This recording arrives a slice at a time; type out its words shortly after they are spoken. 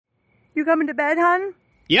You coming to bed, hon?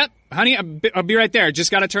 Yep, honey, I'll be right there.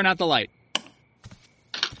 Just gotta turn out the light.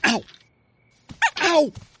 Ow!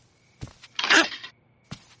 Ow! Ow!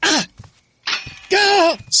 Ah!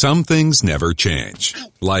 Go! Some things never change.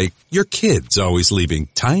 Like your kids always leaving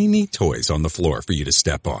tiny toys on the floor for you to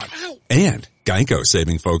step on. And Geico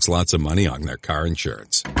saving folks lots of money on their car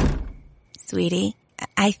insurance. Sweetie,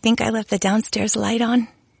 I think I left the downstairs light on.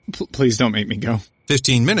 Please don't make me go.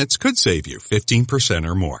 15 minutes could save you 15%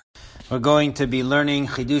 or more. We're going to be learning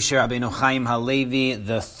Chidush Rabbeinu Chaim Halevi,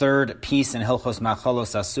 the third piece in Hilchos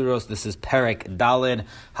Machalos Asuros. This is Perek Daled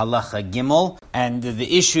Halacha Gimel. And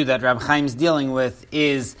the issue that Rab Chaim's dealing with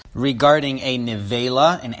is regarding a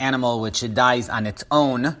nevela, an animal which dies on its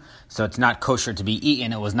own. So it's not kosher to be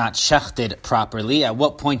eaten. It was not shechted properly. At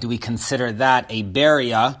what point do we consider that a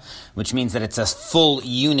beria, which means that it's a full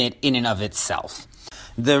unit in and of itself?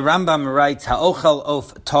 The Rambam writes, Ha'ochel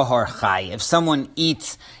of tohor chai. If someone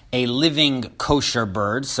eats a living kosher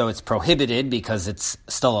bird, so it's prohibited because it's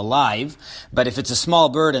still alive, but if it's a small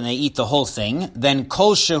bird and they eat the whole thing, then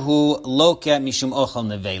kol shehu loke mishum ochel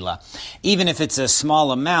nevela. Even if it's a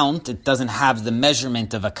small amount, it doesn't have the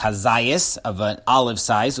measurement of a kazayas, of an olive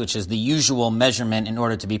size, which is the usual measurement in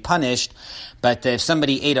order to be punished. But if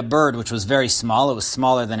somebody ate a bird which was very small, it was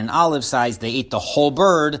smaller than an olive size, they ate the whole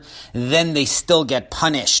bird, then they still get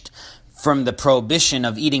punished from the prohibition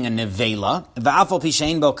of eating a nevela. Va'afal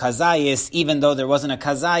pishein bo kazayis, even though there wasn't a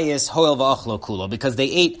kazayis, hoil va'achlo kulo, because they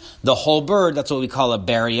ate the whole bird. That's what we call a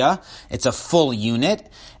beria. It's a full unit,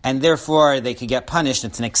 and therefore they could get punished.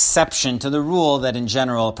 It's an exception to the rule that in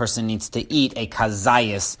general a person needs to eat a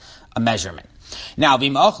kazayis, a measurement. Now,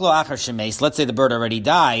 let's say the bird already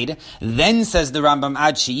died, then says the Rambam,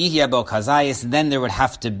 ad sheyihya bo kazayis, then there would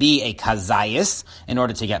have to be a kazayis in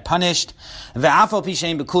order to get punished. Ve'afal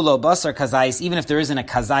pishein bekulo basar kazayis, even if there isn't a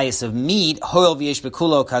kazayis of meat, hoil v'yesh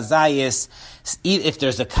bekulo kazayis, if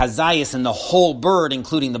there's a kazayis in the whole bird,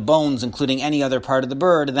 including the bones, including any other part of the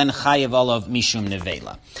bird, then chayev olav mishum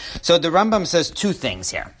nevela. So the Rambam says two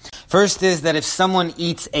things here. First is that if someone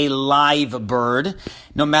eats a live bird,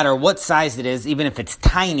 no matter what size it is, even if it's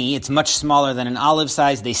tiny, it's much smaller than an olive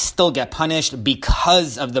size, they still get punished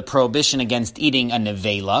because of the prohibition against eating a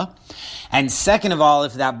nevela. And second of all,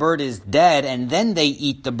 if that bird is dead and then they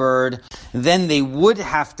eat the bird, then they would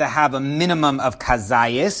have to have a minimum of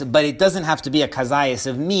kazayis, but it doesn't have to be a kazayis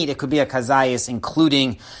of meat. It could be a kazayis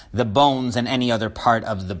including the bones and any other part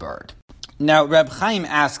of the bird. Now, Reb Chaim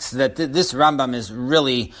asks that this Rambam is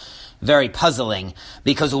really very puzzling,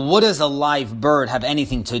 because what does a live bird have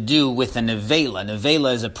anything to do with a nevela?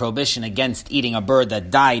 Nevela is a prohibition against eating a bird that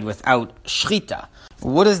died without shchita.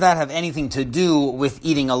 What does that have anything to do with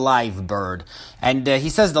eating a live bird? And he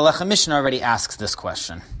says the Lechem Mishnah already asks this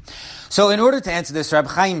question. So in order to answer this, Reb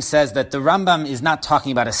Chaim says that the Rambam is not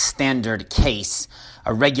talking about a standard case,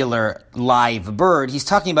 a regular live bird. He's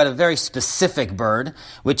talking about a very specific bird,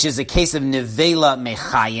 which is a case of nevela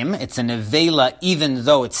mechayim. It's a nevela even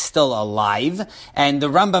though it's still alive. And the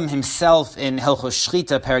Rambam himself in Hilchos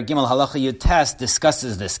Shchita, Perek Gimel Halacha Yud Tes,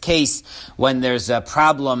 discusses this case when there's a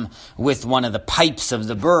problem with one of the pipes of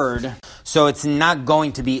the bird. So it's not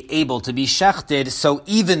going to be able to be shechted. So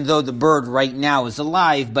even though the bird right now is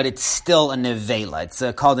alive, but it's still a nevela. It's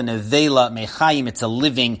called a nevela mechayim. It's a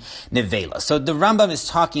living nevela. So the Rambam is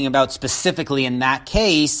talking about specifically in that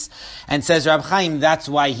case, and says Rab Chaim, that's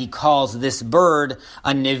why he calls this bird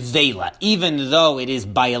a nevela, even though it is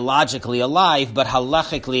biologically alive, but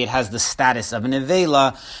halachically it has the status of a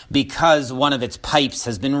nevela because one of its pipes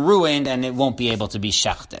has been ruined and it won't be able to be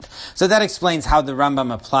shechted. So that explains how the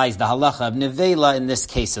Rambam applies the halacha of nevela in this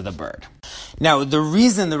case of the bird. Now, the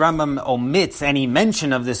reason the Rambam omits any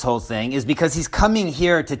mention of this whole thing is because he's coming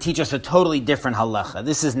here to teach us a totally different halacha.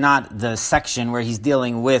 This is not the section where he's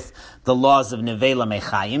dealing with the laws of nevela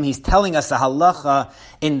mechayim. He's telling us a halacha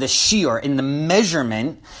in the shiur, in the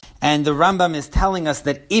measurement. And the Rambam is telling us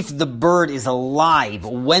that if the bird is alive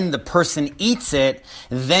when the person eats it,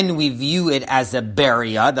 then we view it as a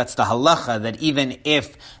beria. That's the halacha, that even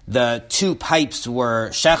if the two pipes were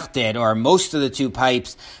shechted, or most of the two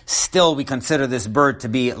pipes, still we consider this bird to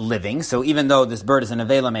be living. So even though this bird is an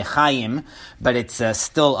nevela mechayim, but it's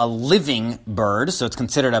still a living bird, so it's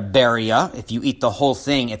considered a beria. If you eat the whole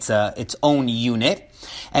thing, it's its own unit.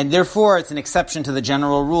 And therefore, it's an exception to the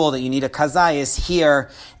general rule that you need a kazayis. Here,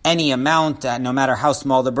 any amount, no matter how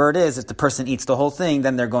small the bird is, if the person eats the whole thing,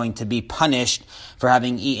 then they're going to be punished for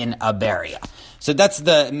having eaten a beria. So that's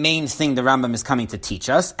the main thing the Rambam is coming to teach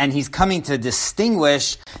us, and he's coming to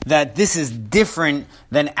distinguish that this is different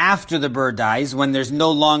than after the bird dies, when there's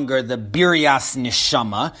no longer the biryas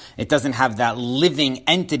neshama. It doesn't have that living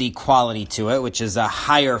entity quality to it, which is a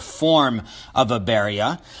higher form of a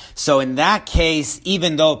beria. So in that case,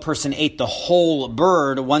 even though a person ate the whole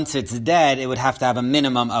bird, once it's dead, it would have to have a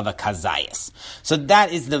minimum of a kazayas. So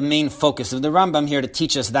that is the main focus of the Rambam here, to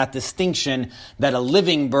teach us that distinction, that a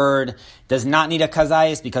living bird does not need a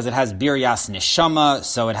kazayas because it has biryas neshama,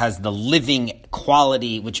 so it has the living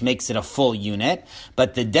quality which makes it a full unit.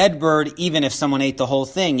 But the dead bird, even if someone ate the whole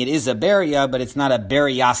thing, it is a beria, but it's not a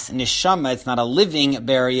biryas neshama, it's not a living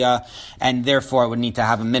beria, and therefore it would need to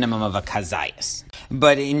have a minimum of a kazayas.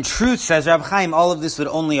 But in truth, says Rab Chaim, all of this would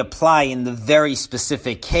only apply in the very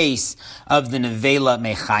specific case of the nevela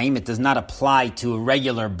mechaim. It does not apply to a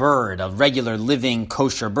regular bird. A regular living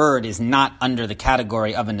kosher bird is not under the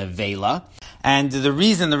category of a nevela. And the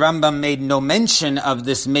reason the Rambam made no mention of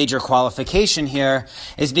this major qualification here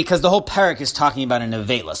is because the whole parak is talking about a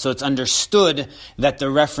nevela. So it's understood that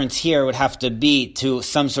the reference here would have to be to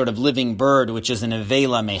some sort of living bird, which is a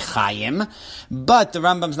nevela mechayim. But the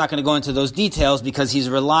Rambam's not going to go into those details because he's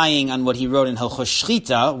relying on what he wrote in Hilchos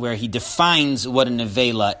Shchita, where he defines what a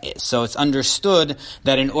nevela is. So it's understood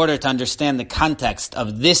that in order to understand the context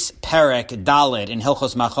of this parak Daled in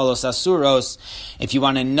Hilchos Machalos Asuros, if you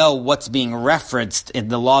want to know what's being referenced in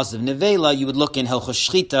the laws of nevela, you would look in Hilchos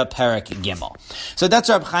Shchita, Parak Gimel. So that's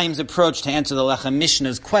Rab Chaim's approach to answer the Lechem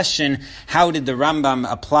Mishnah's question, how did the Rambam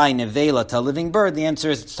apply nevela to a living bird? The answer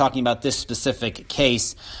is it's talking about this specific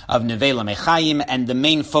case of nevela mechayim, and the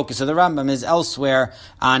main focus of the Rambam is elsewhere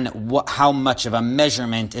on how much of a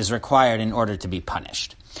measurement is required in order to be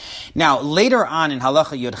punished. Now, later on in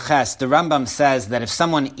Halacha Yud Ches, the Rambam says that if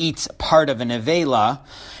someone eats part of a nevela,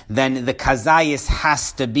 then the kazayis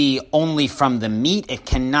has to be only from the meat. It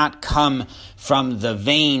cannot come from the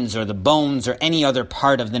veins or the bones or any other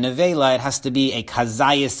part of the nevela. It has to be a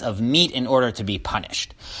kazayis of meat in order to be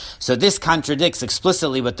punished. So this contradicts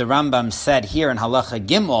explicitly what the Rambam said here in Halacha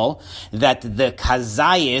Gimel, that the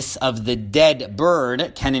kazayis of the dead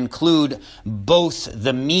bird can include both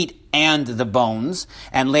the meat and the bones.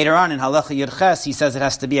 And later on in Halacha Yud Ches, he says it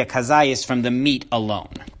has to be a kazayis from the meat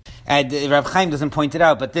alone. And Rab Chaim doesn't point it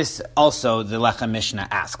out, but this also the Lechem Mishnah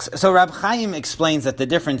asks. So Rab Chaim explains that the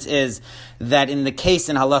difference is that in the case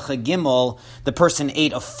in Halacha Gimel, the person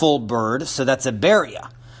ate a full bird, so that's a beria.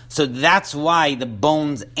 So that's why the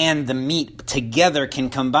bones and the meat together can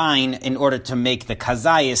combine in order to make the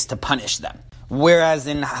kazayis to punish them. Whereas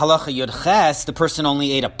in Halacha Yud Ches, the person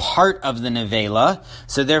only ate a part of the nevela,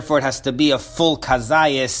 so therefore it has to be a full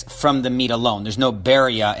kazayis from the meat alone. There's no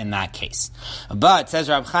beria in that case. But, says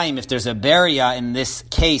Rab Chaim, if there's a beria in this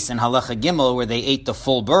case in Halacha Gimel where they ate the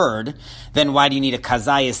full bird, then why do you need a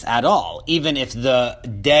kazayis at all? Even if the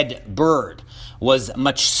dead bird was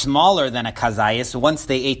much smaller than a kazayis, once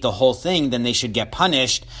they ate the whole thing, then they should get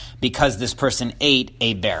punished because this person ate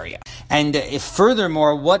a beria. And if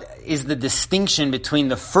furthermore, what is the distinction between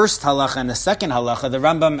the first halacha and the second halacha? The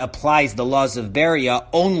Rambam applies the laws of beria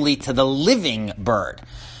only to the living bird.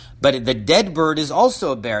 But the dead bird is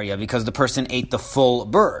also a beria because the person ate the full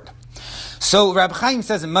bird. So Rab Chaim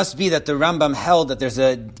says it must be that the Rambam held that there's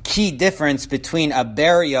a key difference between a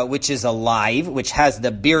beria, which is alive, which has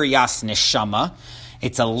the biryas neshama.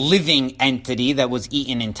 It's a living entity that was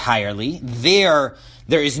eaten entirely. There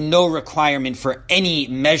is no requirement for any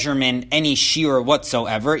measurement, any shear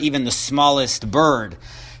whatsoever, even the smallest bird.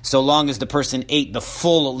 So long as the person ate the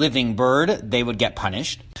full living bird, they would get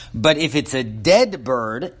punished. But if it's a dead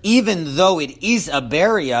bird, even though it is a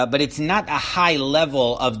beria, but it's not a high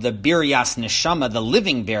level of the biryas neshama, the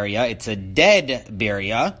living beria, it's a dead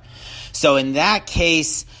beria. So in that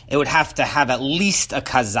case, it would have to have at least a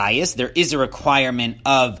kazayis. There is a requirement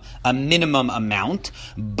of a minimum amount,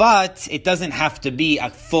 but it doesn't have to be a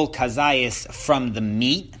full kazayis from the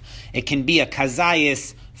meat. It can be a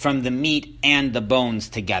kazayis from the meat and the bones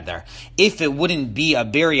together. If it wouldn't be a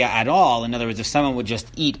beria at all, in other words, if someone would just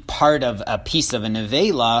eat part of a piece of a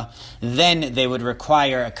nevela, then they would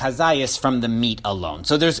require a kazayis from the meat alone.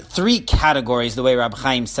 So there's three categories, the way Rab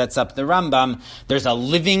Chaim sets up the Rambam. There's a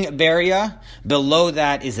living beria, below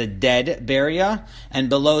that is a dead beria, and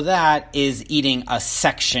below that is eating a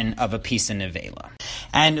section of a piece of nevela.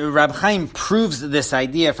 And Rab Chaim proves this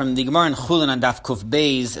idea from the Gemara in Chulin on Daf Kuf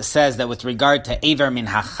Beis, says that with regard to Eiver min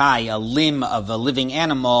hachai, a limb of a living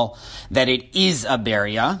animal, that it is a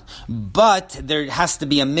beria, but there has to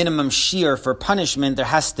be a minimum shear for punishment. There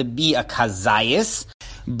has to be a kazayis,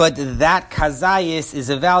 but that kazayis is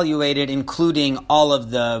evaluated including all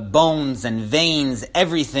of the bones and veins,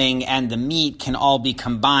 everything, and the meat can all be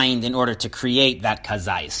combined in order to create that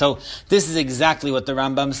kazayis. So this is exactly what the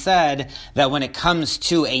Rambam said, that when it comes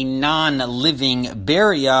to a non-living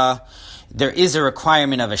beria, there is a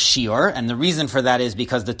requirement of a shiur, and the reason for that is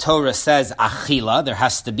because the Torah says achila, there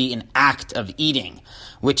has to be an act of eating,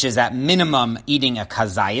 which is at minimum eating a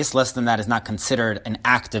kazayis. Less than that is not considered an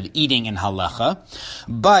act of eating in halacha.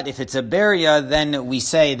 But if it's a beria, then we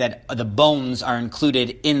say that the bones are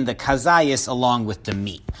included in the kazayis along with the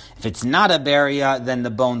meat. If it's not a beria, then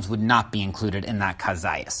the bones would not be included in that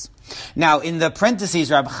kazayis. Now, in the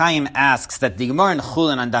parentheses, Rab Chaim asks that the Gemara in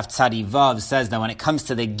Chulin on Daf Tzadi Vav says that when it comes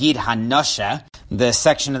to the gid hanoshe, the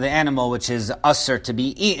section of the animal which is usher to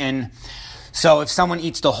be eaten, so if someone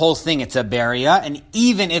eats the whole thing, it's a beria, and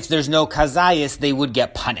even if there's no kazayis, they would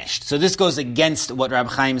get punished. So this goes against what Rab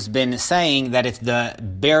Chaim's been saying, that if the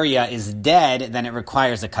beria is dead, then it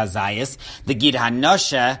requires a kazayis. The gid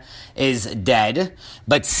hanoshe is dead,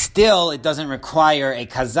 but still it doesn't require a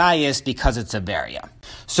kazayis because it's a beria.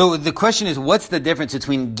 So the question is, what's the difference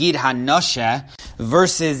between gid hanoshe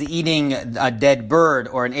versus eating a dead bird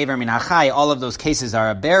or an Eiver min hachai? All of those cases are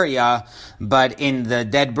a beria, but in the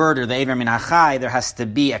dead bird or the Eiver min hachai, there has to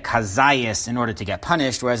be a kazayis in order to get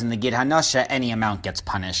punished, whereas in the gid hanoshe, any amount gets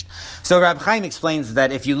punished. So Rab Chaim explains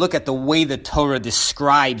that if you look at the way the Torah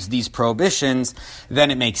describes these prohibitions, then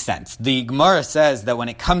it makes sense. The Gemara says that when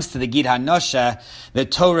it comes to the gid hanoshe, the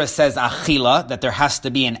Torah says achila, that there has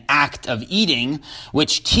to be an act of eating,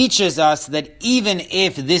 which teaches us that even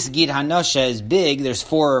if this gid hanoshe is big, there's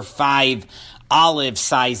 4 or 5 olive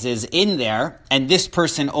sizes in there, and this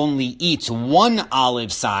person only eats 1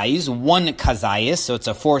 olive size, 1 kazayis, so it's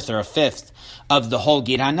a 4th or a 5th of the whole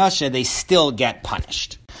gid hanoshe, they still get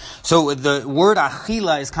punished. So the word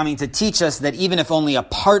achila is coming to teach us that even if only a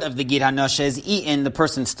part of the gid hanoshe is eaten, the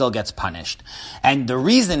person still gets punished. And the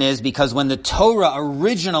reason is because when the Torah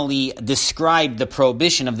originally described the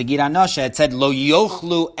prohibition of the gid hanoshe, it said, Lo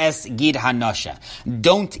yochlu es gid hanoshe.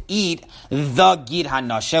 Don't eat the gid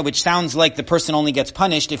hanoshe, which sounds like the person only gets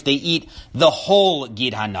punished if they eat the whole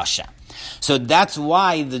gid hanoshe. So that's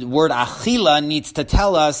why the word achila needs to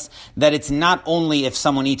tell us that it's not only if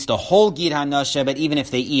someone eats the whole gid hanoshe, but even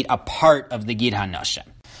if they eat a part of the gid hanoshe.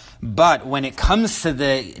 But when it comes to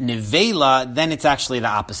the nevela, then it's actually the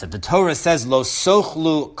opposite. The Torah says, Lo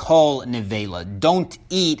sochlu kol nevela. Don't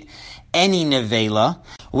eat any nevela,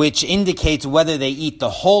 which indicates whether they eat the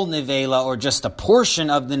whole nevela or just a portion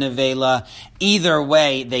of the nevela. Either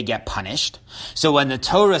way, they get punished. So when the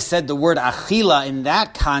Torah said the word achila in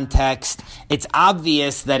that context, it's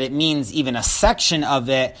obvious that it means even a section of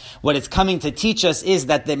it. What it's coming to teach us is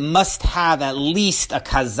that they must have at least a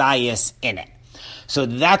kazayis in it. So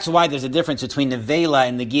that's why there's a difference between nevela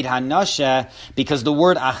and the gid hanoshe, because the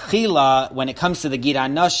word achila, when it comes to the gid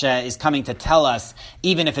hanoshe, is coming to tell us,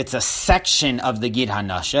 even if it's a section of the gid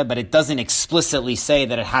hanoshe, but it doesn't explicitly say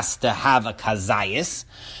that it has to have a kazayis.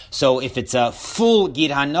 So if it's a full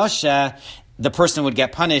gid hanoshe, the person would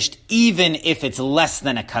get punished even if it's less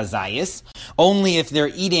than a kazayis. Only if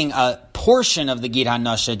they're eating a portion of the gid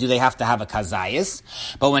hanoshe do they have to have a kazayis.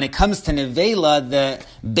 But when it comes to nevela, the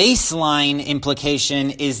baseline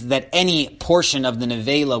implication is that any portion of the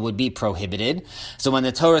nevela would be prohibited. So when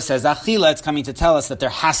the Torah says achila, it's coming to tell us that there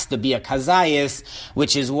has to be a kazayis,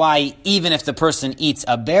 which is why even if the person eats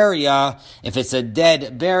a beria, if it's a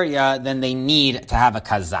dead beria, then they need to have a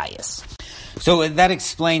kazayis. So that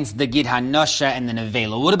explains the gid hanoshe and the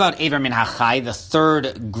nevela. What about Eiver min hachai, the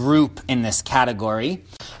third group in this category?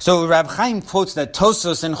 So Rab Chaim quotes that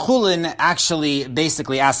Tosos and Chulin actually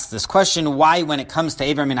basically asks this question: why, when it comes to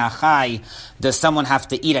Eiver min hachai, does someone have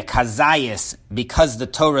to eat a kazayis? Because the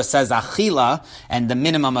Torah says achila, and the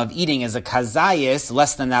minimum of eating is a kazayis.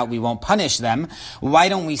 Less than that, we won't punish them. Why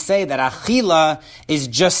don't we say that achila is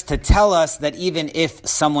just to tell us that even if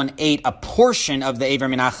someone ate a portion of the Eiver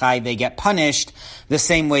min hachai, they get punished, the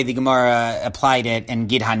same way the Gemara applied it in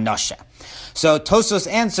gid hanoshe. So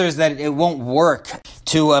Tosos answers that it won't work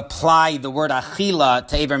to apply the word achila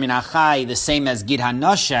to Eiver min hachai the same as gid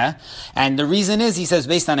hanoshe, and the reason is, he says,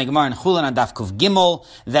 based on a Gemara in Chulin on Daf Kuf Gimel,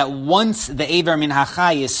 that once the Eiver min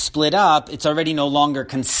hachai is split up, it's already no longer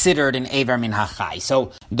considered an Eiver min hachai.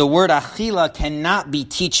 So the word achila cannot be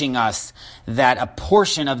teaching us that a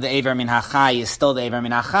portion of the Eiver min hachai is still the Eiver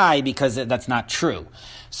min hachai, because that's not true.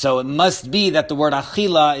 So it must be that the word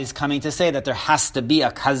achila is coming to say that there has to be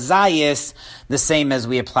a kazayis, the same as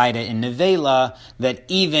we applied it in nevela, that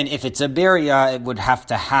even if it's a beria, it would have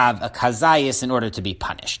to have a kazayis in order to be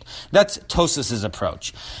punished. That's Tosfos'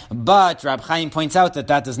 approach. But Rab Chaim points out that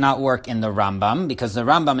that does not work in the Rambam, because the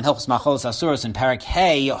Rambam in Hilchos Macholos Asuros in Perek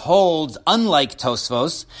Hey holds, unlike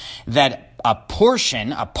Tosfos, that a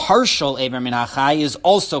portion, a partial Eiver Min HaChai, is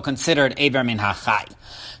also considered Eiver Min HaChai.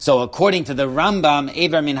 So according to the Rambam,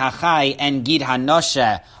 Eiver Min HaChai and Gid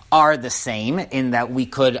HaNoshe are the same, in that we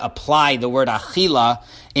could apply the word achila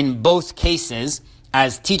in both cases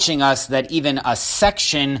as teaching us that even a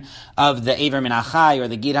section of the Eiver Min HaChai or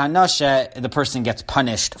the Gid HaNoshe, the person gets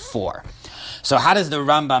punished for. So how does the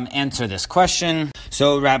Rambam answer this question?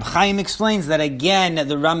 So Rab Chaim explains that again,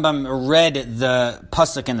 the Rambam read the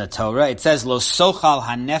pasuk in the Torah. It says, Lo sochal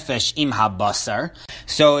hanefesh im habasar.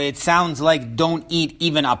 So it sounds like don't eat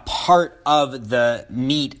even a part of the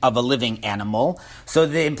meat of a living animal. So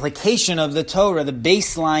the implication of the Torah, the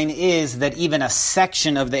baseline is that even a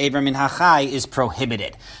section of the Eiver Min HaChai is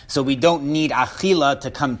prohibited. So we don't need achila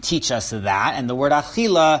to come teach us that. And the word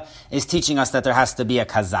achila is teaching us that there has to be a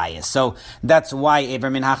kazayis. So that's why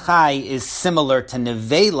Eiver Min HaChai is similar to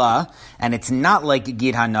nevela, and it's not like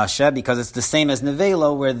Gid HaNoshe, because it's the same as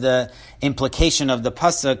nevela, where the implication of the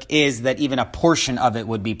pasuk is that even a portion of it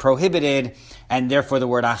would be prohibited, and therefore the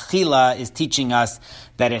word achila is teaching us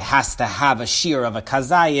that it has to have a shear of a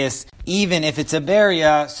kazayis, even if it's a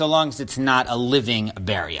beria, so long as it's not a living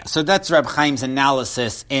beria. So that's Rab Chaim's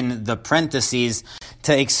analysis in the parentheses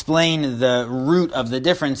to explain the root of the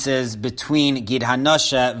differences between Gid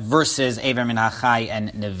HaNoshe versus Eiver Min HaChai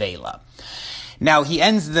and nevela. Now, he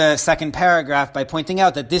ends the second paragraph by pointing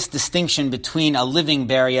out that this distinction between a living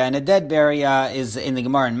beria and a dead beria is in the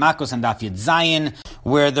Gemara in Makos and Daf Yud Zayin,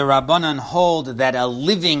 where the Rabbanan hold that a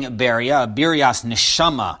living beria, a birias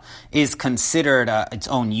neshama, is considered its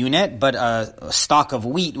own unit, but a stalk of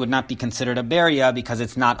wheat would not be considered a beria because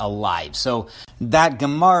it's not alive. So that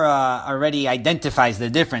Gemara already identifies the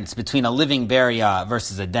difference between a living beria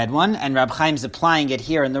versus a dead one, and Rab Chaim's applying it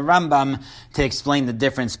here in the Rambam to explain the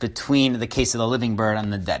difference between the case of the living bird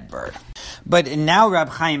and the dead bird. But now Rab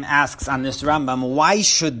Chaim asks on this Rambam, why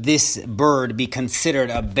should this bird be considered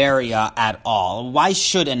a beria at all? Why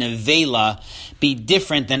should a nevela be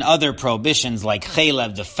different than other prohibitions like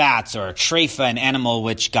chelev, the fats, or treifa, an animal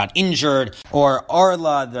which got injured, or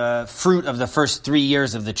arla, the fruit of the first 3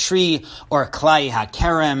 years of the tree, or klai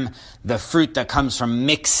hakerem, the fruit that comes from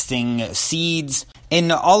mixing seeds? In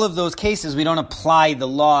all of those cases, we don't apply the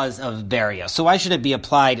laws of beria. So why should it be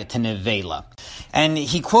applied to nevela? And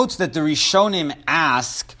he quotes that the Rishonim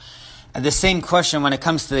ask the same question when it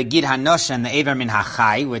comes to the Gid HaNoshe and the Eiver Min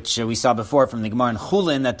HaChai, which we saw before from the Gemara in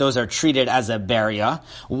Chulin, that those are treated as a beria.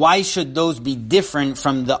 Why should those be different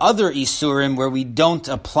from the other Isurim where we don't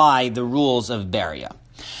apply the rules of beria?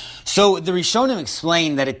 So the Rishonim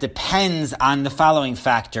explain that it depends on the following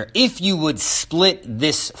factor. If you would split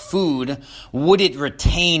this food, would it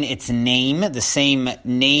retain its name, the same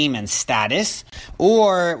name and status,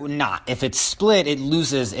 or not? If it's split, it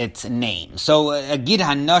loses its name. So a Gid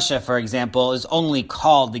HaNoshe, for example, is only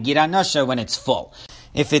called the Gid HaNoshe when it's full.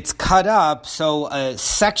 If it's cut up, so a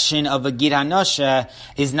section of a Gid HaNoshe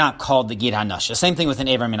is not called the Gid HaNoshe. Same thing with an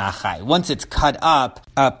Eiver Min HaChai. Once it's cut up,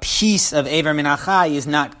 a piece of Eiver Min HaChai is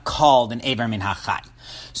not called an Eiver Min HaChai.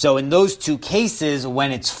 So in those two cases,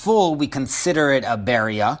 when it's full, we consider it a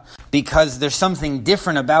beria, because there's something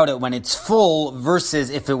different about it when it's full versus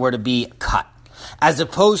if it were to be cut. As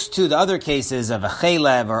opposed to the other cases of a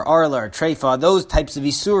chelev or arla or treifa, those types of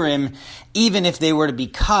isurim, even if they were to be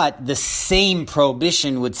cut, the same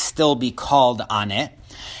prohibition would still be called on it.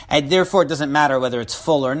 And therefore, it doesn't matter whether it's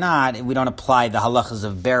full or not. We don't apply the halachas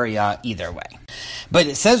of beria either way. But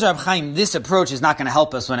it says Rab Chaim, this approach is not going to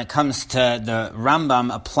help us when it comes to the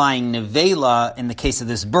Rambam applying nevela in the case of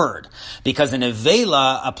this bird, because a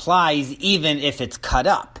nevela applies even if it's cut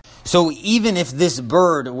up. So even if this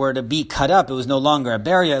bird were to be cut up, it was no longer a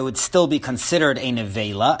beria, it would still be considered a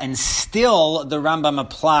nevela, and still the Rambam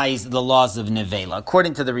applies the laws of nevela.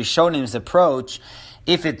 According to the Rishonim's approach,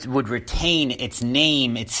 if it would retain its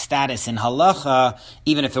name, its status in halacha,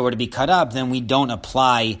 even if it were to be cut up, then we don't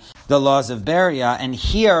apply the laws of beria. And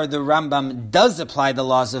here the Rambam does apply the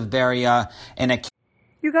laws of beria in a...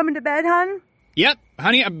 You coming to bed, hon? Yep,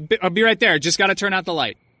 honey, I'll be right there. Just gotta turn out the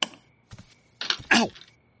light. Ow!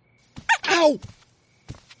 Ow!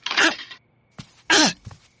 Ow! Ah!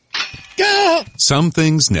 Go! Some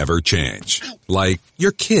things never change. Like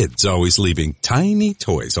your kids always leaving tiny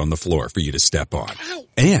toys on the floor for you to step on.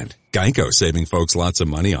 And Geico saving folks lots of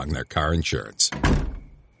money on their car insurance.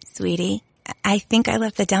 Sweetie, I think I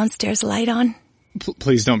left the downstairs light on.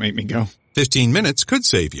 Please don't make me go. 15 minutes could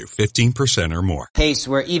save you 15% or more. Case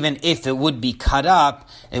where even if it would be cut up,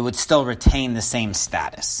 it would still retain the same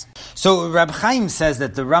status. So Reb Chaim says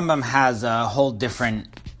that the Rambam has a whole different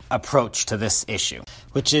approach to this issue,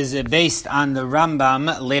 which is based on the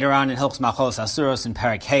Rambam later on in Hilchos Machalos Asuros in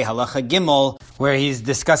Perek Hey Halacha Gimel, where he's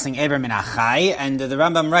discussing Ever min Achai, and the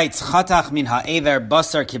Rambam writes, Chatach min ha'ever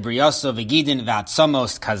basar kibriyaso v'gidin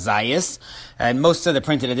v'atzomos kazayis. And most of the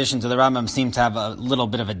printed editions of the Rambam seem to have a little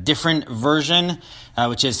bit of a different version,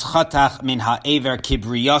 which is Chatach min ha'ever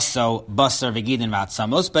kibriyaso basar v'gidin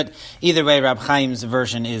v'atzomos. But either way, Reb Chaim's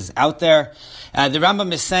version is out there. The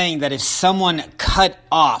Rambam is saying that if someone cut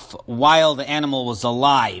off while the animal was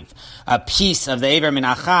alive a piece of the Ever min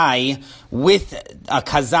Achai with a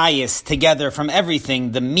kazayis together from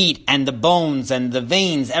everything, the meat and the bones and the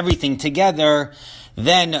veins, everything together,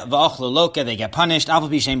 then v'achlu loka, they get punished.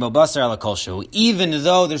 Even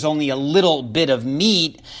though there's only a little bit of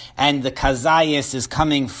meat and the kazayis is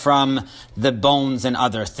coming from the bones and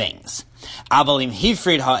other things. But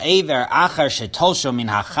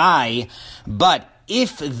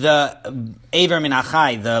if the Ever min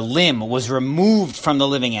Achai, the limb, was removed from the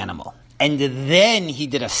living animal, and then he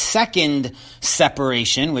did a second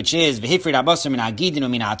separation, which is v'hifrid habasar min hagidin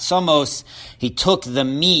u'min ha'atzomos, he took the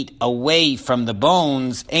meat away from the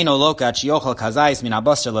bones, eino loka yochel kazayis min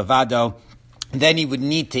habasar levado, then he would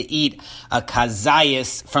need to eat a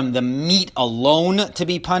kazayis from the meat alone to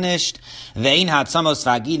be punished. But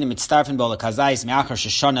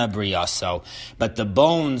the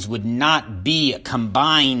bones would not be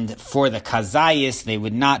combined for the kazayis. They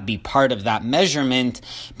would not be part of that measurement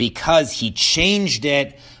because he changed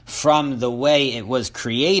it from the way it was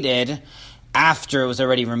created after it was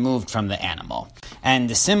already removed from the animal.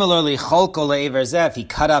 And similarly, cholko le'ever zeh, he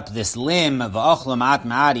cut up this limb, v'achlo ma'at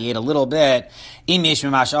ma'at, he ate a little bit, im yesh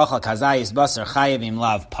mamash achal kazayis basar chayev im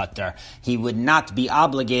lav pater. He would not be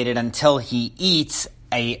obligated until he eats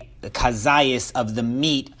a kazayis of the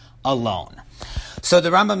meat alone. So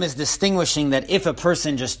the Rambam is distinguishing that if a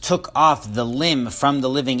person just took off the limb from the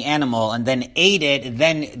living animal and then ate it,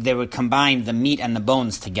 then they would combine the meat and the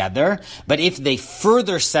bones together. But if they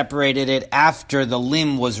further separated it after the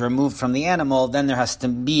limb was removed from the animal, then there has to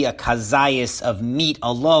be a kazayis of meat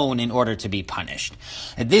alone in order to be punished.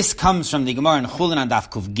 And this comes from the Gemara in Chulin and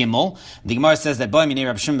Daf Kuf Gimel. The Gemara says that Boy minei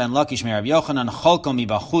Rab Shimon ben Lakish me Rab Yochanan cholko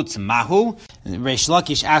mibachutz mahu. Reish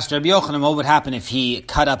Lakish asked Rab Yochanan what would happen if he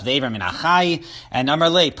cut up the Ever min Achai, and Amar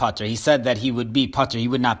Lei Pater, he said that he would be Pater, he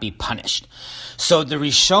would not be punished. So the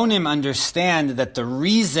Rishonim understand that the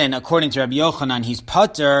reason, according to Rabbi Yochanan, he's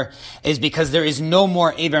Pater, is because there is no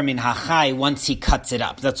more Ever min Hachai once he cuts it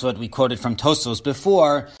up. That's what we quoted from Tosfos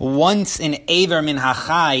before. Once an Ever min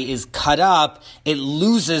Hachai is cut up, it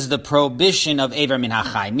loses the prohibition of Ever min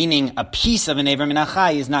Hachai, meaning a piece of an Ever min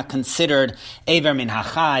Hachai is not considered Ever min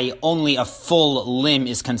Hachai, only a full limb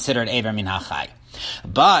is considered Ever min Hachai.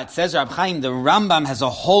 But, says Rab Chaim, the Rambam has a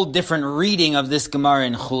whole different reading of this Gemara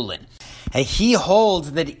in Chulin. He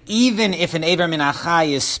holds that even if an Ever min Hachai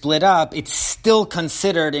is split up, it's still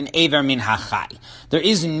considered an Ever min Hachai. There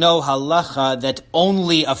is no halacha that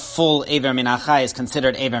only a full Ever min Hachai is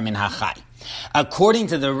considered Ever min Hachai. According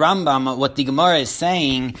to the Rambam, what the Gemara is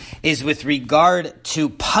saying is with regard to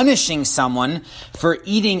punishing someone for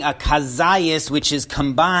eating a kazayis, which is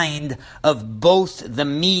combined of both the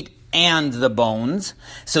meat and the bones.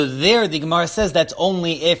 So there the Gemara says that's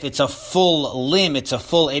only if it's a full limb, it's a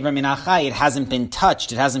full Ever min Hachai, it hasn't been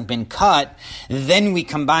touched, it hasn't been cut, then we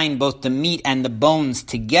combine both the meat and the bones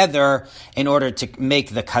together in order to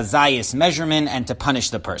make the kazayis measurement and to punish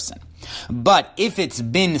the person. But if it's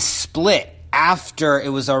been split after it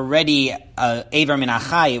was already Ever min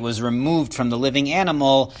Hachai, it was removed from the living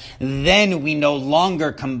animal, then we no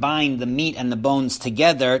longer combine the meat and the bones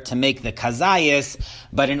together to make the kazayis,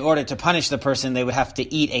 but in order to punish the person, they would have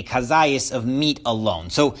to eat a kazayis of meat alone.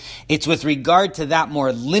 So it's with regard to that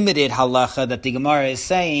more limited halacha that the Gemara is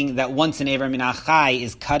saying that once an Ever min Hachai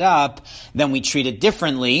is cut up, then we treat it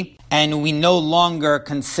differently, and we no longer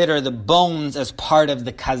consider the bones as part of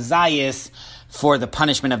the kazayis for the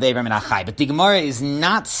punishment of the Ever min Hachai. But the Gemara is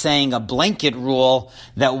not saying a blanket rule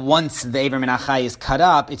that once the Ever min Hachai is cut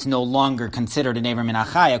up, it's no longer considered an Ever min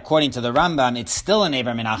Hachai. According to the Rambam, it's still an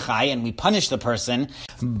Ever min Hachai, and we punish the person.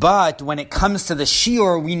 But when it comes to the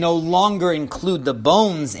shiur, we no longer include the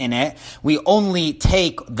bones in it. We only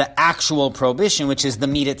take the actual prohibition, which is the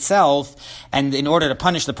meat itself, and in order to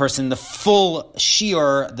punish the person, the full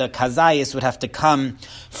shiur, the kazayis, would have to come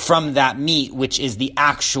from that meat, which is the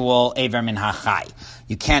actual Ever min Hachai.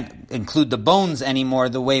 You can't include the bones anymore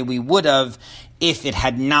the way we would have if it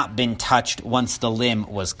had not been touched once the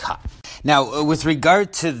limb was cut. Now, with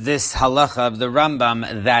regard to this halacha of the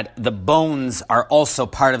Rambam, that the bones are also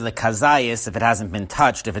part of the kazayis if it hasn't been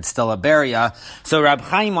touched, if it's still a beria, so Rab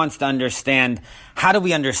Chaim wants to understand, how do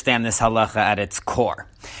we understand this halacha at its core?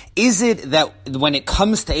 Is it that when it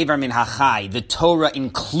comes to Eivar min hachai, the Torah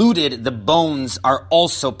included the bones are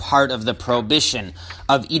also part of the prohibition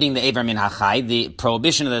of eating the Eivar min hachai? The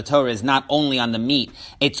prohibition of the Torah is not only on the meat,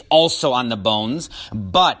 it's also on the bones,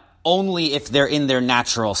 but only if they're in their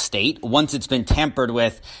natural state. Once it's been tampered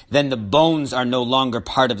with, then the bones are no longer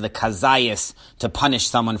part of the kazayis to punish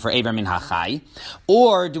someone for Eivar min hachai.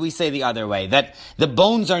 Or do we say the other way, that the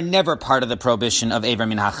bones are never part of the prohibition of Eivar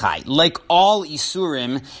min hachai? Like all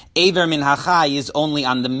isurim, Eivar min hachai is only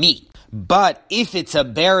on the meat. But if it's a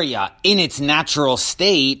beria in its natural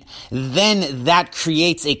state, then that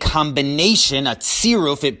creates a combination, a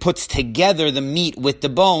tziruf. It puts together the meat with the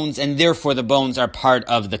bones, and therefore the bones are part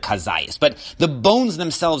of the kazayis. But the bones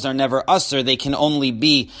themselves are never usher. They can only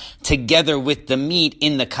be together with the meat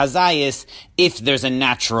in the kazayis if there's a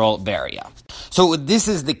natural beria. So this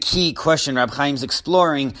is the key question Rab Chaim's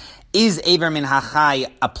exploring. Is Eivar min hachai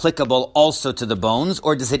applicable also to the bones,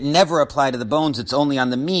 or does it never apply to the bones, it's only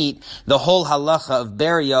on the meat? The whole halacha of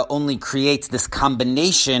beria only creates this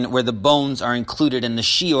combination where the bones are included in the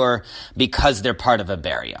shiur because they're part of a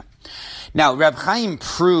beria. Now, Reb Chaim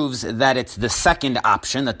proves that it's the second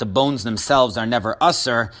option, that the bones themselves are never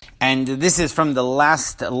usher, and this is from the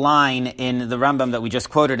last line in the Rambam that we just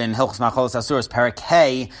quoted in Hilchos Machalos Asuros, Perek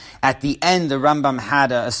Hey. At the end, the Rambam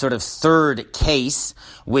had a sort of third case,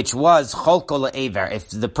 which was Cholko le'ever. If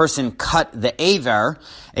the person cut the aver,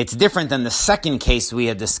 it's different than the second case we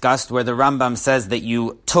had discussed, where the Rambam says that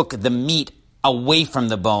you took the meat away from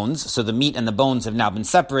the bones, so the meat and the bones have now been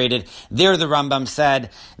separated. There the Rambam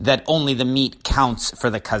said that only the meat counts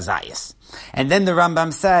for the kazayis. And then the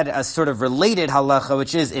Rambam said a sort of related halacha,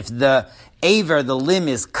 which is if the aver, the limb,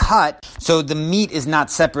 is cut, so the meat is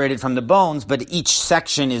not separated from the bones, but each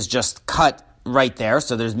section is just cut right there,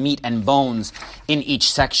 so there's meat and bones in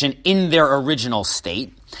each section in their original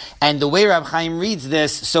state. And the way Rab Chaim reads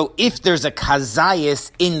this, so if there's a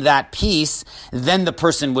kazayis in that piece, then the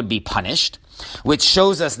person would be punished, which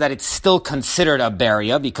shows us that it's still considered a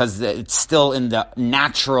beria because it's still in the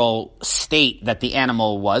natural state that the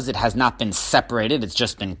animal was. It has not been separated, it's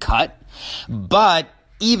just been cut. But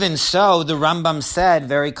even so, the Rambam said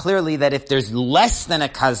very clearly that if there's less than a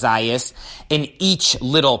kazayis in each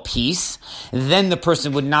little piece, then the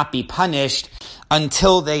person would not be punished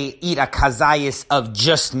until they eat a kazayis of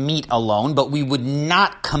just meat alone, but we would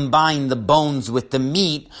not combine the bones with the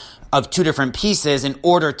meat of two different pieces in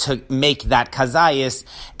order to make that kazayis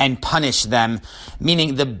and punish them,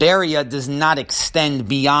 meaning the beria does not extend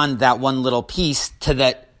beyond that one little piece to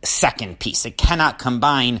that second piece. It cannot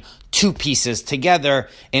combine two pieces together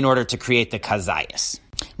in order to create the kazayis.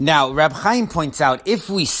 Now, Rab Chaim points out, if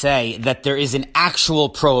we say that there is an actual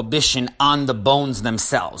prohibition on the bones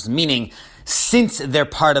themselves, meaning since they're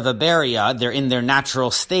part of a beria, they're in their natural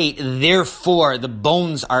state, therefore the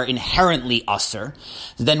bones are inherently usher,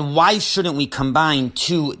 then why shouldn't we combine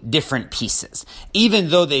two different pieces? Even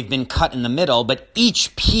though they've been cut in the middle, but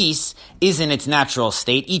each piece is in its natural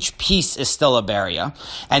state, each piece is still a beria,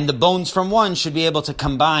 and the bones from one should be able to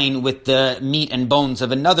combine with the meat and bones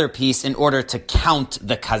of another piece in order to count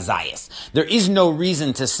the kazayis. There is no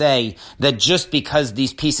reason to say that just because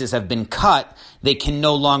these pieces have been cut, they can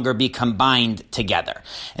no longer be combined together.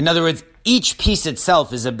 In other words, each piece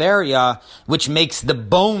itself is a beria, which makes the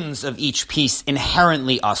bones of each piece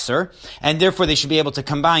inherently usher, and therefore they should be able to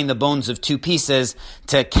combine the bones of two pieces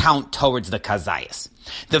to count towards the kazayis.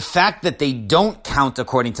 The fact that they don't count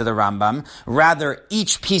according to the Rambam, rather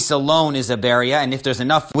each piece alone is a beria, and if there's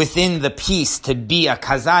enough within the piece to be a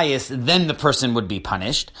kazayis, then the person would be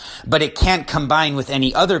punished. But it can't combine with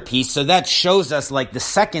any other piece, so that shows us, like the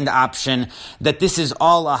second option, that this is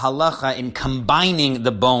all a halacha in combining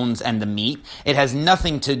the bones and the meat. It has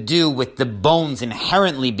nothing to do with the bones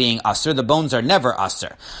inherently being usher. The bones are never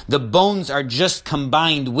usher. The bones are just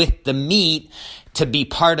combined with the meat to be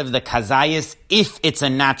part of the kazayis if it's a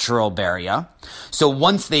natural beria. So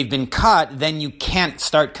once they've been cut, then you can't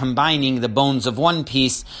start combining the bones of one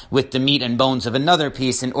piece with the meat and bones of another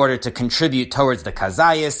piece in order to contribute towards the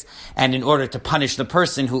kazayis and in order to punish the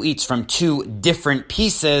person who eats from two different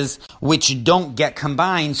pieces which don't get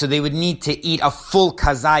combined. So they would need to eat a full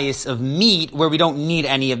kazayis of meat where we don't need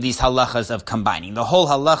any of these halachas of combining. The whole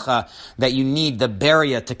halacha that you need the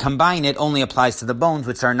beria to combine it only applies to the bones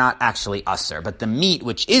which are not actually usher. But the meat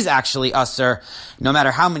which is actually usher, no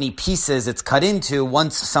matter how many pieces it's cut into,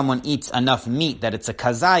 once someone eats enough meat that it's a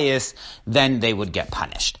kazayis, then they would get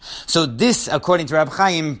punished. So this, according to Reb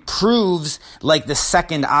Chaim, proves like the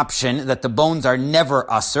second option, that the bones are never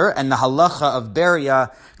usur, and the halacha of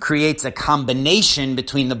beria creates a combination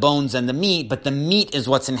between the bones and the meat, but the meat is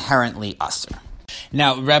what's inherently usur.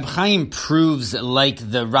 Now, Reb Chaim proves, like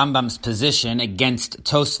the Rambam's position against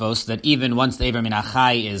Tosfos, that even once the Eiver Min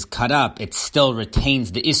HaChai is cut up, it still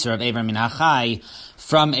retains the Isser of Eiver Min HaChai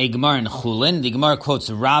from a Gemara in Chulin. The Gemara quotes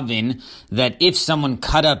Ravin that if someone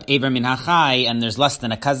cut up Eiver Min HaChai and there's less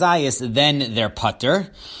than a kazayis, then they're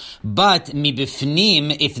pater. But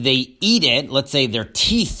mibifnim, if they eat it, let's say their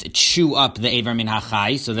teeth chew up the Eiver Min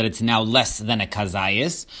HaChai so that it's now less than a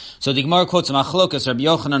kazayis. So the Gemara quotes Machlokas, Rabbi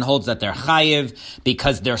Yochanan holds that they're chayiv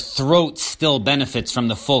because their throat still benefits from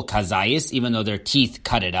the full kazayis, even though their teeth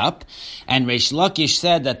cut it up. And Reish Lakish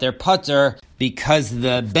said that they're pater because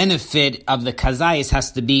the benefit of the kazayis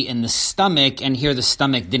has to be in the stomach, and here the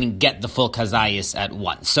stomach didn't get the full kazayis at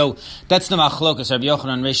once. So that's the machlokas, Rabbi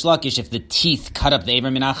Yochanan and Reish Lakish. If the teeth cut up the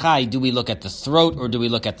Eiver Min HaChai, do we look at the throat or do we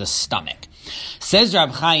look at the stomach? Says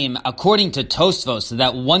Rab Chaim, according to Tosfos,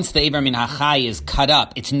 that once the Eiver Min HaChai is cut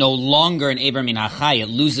up, it's no longer an Eiver Min HaChai. It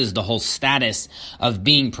loses the whole status of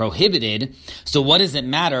being prohibited. So what does it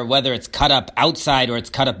matter whether it's cut up outside or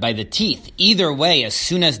it's cut up by the teeth? Either way, as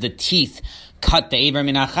soon as the teeth cut the Eiver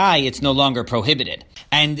Min HaChai, it's no longer prohibited.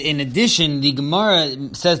 And in addition, the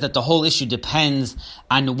Gemara says that the whole issue depends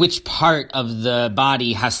on which part of the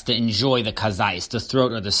body has to enjoy the kazayis, the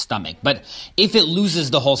throat or the stomach. But if it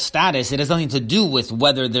loses the whole status, it has nothing to do with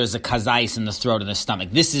whether there's a kazayis in the throat or the stomach.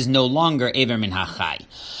 This is no longer Eiver Min HaChai.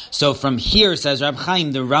 So from here, says Rab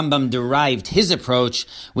Chaim, the Rambam derived his approach,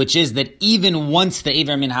 which is that even once the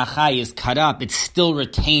Eiver Min HaChai is cut up, it still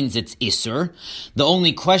retains its Isur. The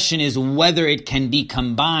only question is whether it can be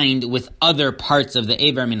combined with other parts of the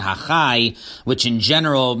Eiver Min HaChai, which in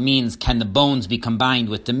general means can the bones be combined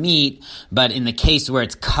with the meat, but in the case where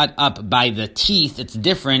it's cut up by the teeth, it's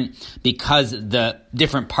different because the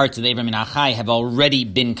different parts of the Eiver Min HaChai have already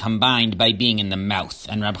been combined by being in the mouth.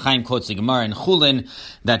 And Rab Chaim quotes the Gemara in Chulin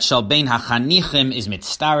that Shal Bein HaChanichim is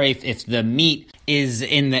mitztaref, if the meat is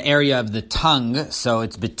in the area of the tongue, so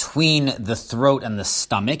it's between the throat and the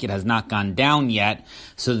stomach, it has not gone down yet,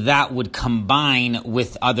 so that would combine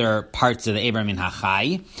with other parts of the Eiver Min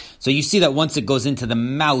HaChai. So you see that once it goes into the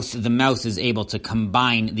mouth is able to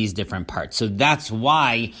combine these different parts. So that's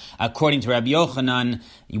why, according to Rabbi Yochanan,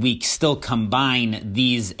 we still combine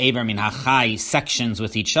these Eiver Min HaChai sections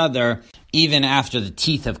with each other, even after the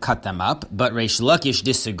teeth have cut them up. But Reish Lakish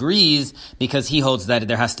disagrees because he holds that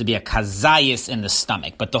there has to be a kazayis in the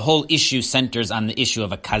stomach. But the whole issue centers on the issue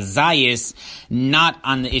of a kazayis, not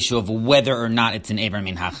on the issue of whether or not it's an Eiver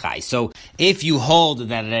Min HaChai. So if you hold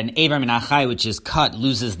that an Eiver Min HaChai which is cut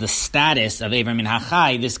loses the status of Eiver Min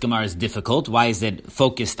HaChai, this Gemara is difficult. Why is it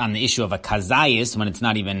focused on the issue of a kazayis when it's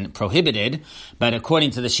not even prohibited? But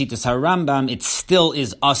according to the Shittas HaRambam, it still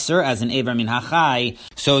is usur as an Eiver Min HaChai.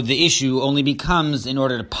 So the issue only becomes, in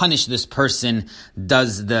order to punish this person,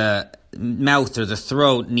 does the mouth or the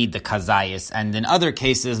throat need the kazayis? And in other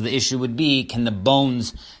cases, the issue would be, can the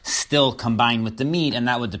bones still combine with the meat? And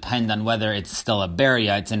that would depend on whether it's still a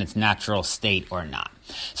beria, it's in its natural state or not.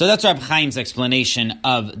 So that's Rab Chaim's explanation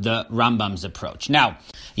of the Rambam's approach. Now,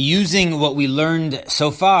 using what we learned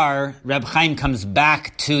so far, Rab Chaim comes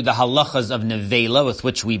back to the halachas of nevela with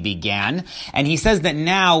which we began, and he says that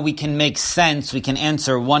now we can make sense, we can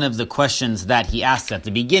answer one of the questions that he asked at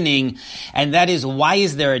the beginning, and that is, why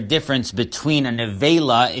is there a difference between a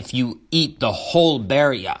nevela if you eat the whole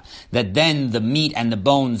beria, that then the meat and the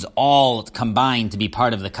bones all combine to be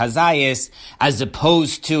part of the kazayis, as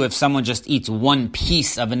opposed to if someone just eats one piece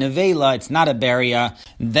of a nevela, it's not a beria,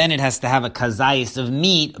 then it has to have a kazayis of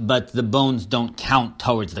meat, but the bones don't count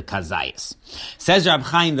towards the kazayis. Says Rab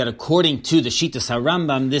Chaim that according to the Shittas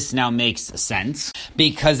HaRambam, this now makes sense,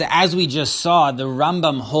 because as we just saw, the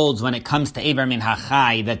Rambam holds when it comes to Eiver Min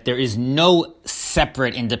HaChai that there is no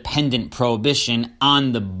separate independent prohibition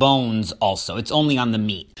on the bones also. It's only on the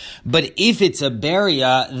meat. But if it's a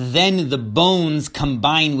beria, then the bones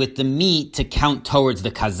combine with the meat to count towards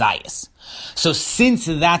the kazayis. So since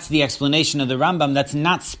that's the explanation of the Rambam, that's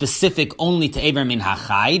not specific only to Eiver Min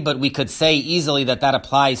HaChai, but we could say easily that that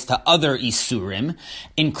applies to other Isurim,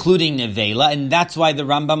 including Nevela, and that's why the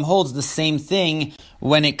Rambam holds the same thing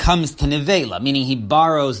when it comes to nevela, meaning he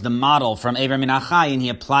borrows the model from Eiver Min HaChai and he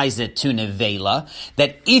applies it to nevela,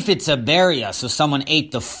 that if it's a beria, so someone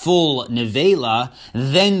ate the full nevela,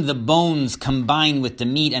 then the bones combine with the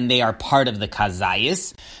meat and they are part of the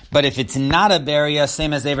kazayis. But if it's not a beria,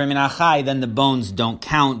 same as Eiver Min HaChai, then the bones don't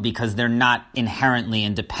count because they're not inherently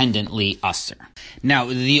independently usher. Now,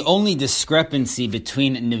 the only discrepancy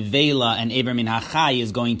between nevela and Eiver Min HaChai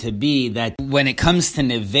is going to be that when it comes to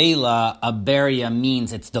nevela, a beria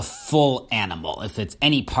means it's the full animal. If it's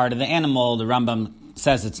any part of the animal, the Rambam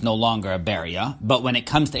says it's no longer a beria. But when it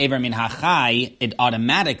comes to Eiver Min HaChai, it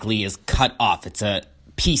automatically is cut off. It's a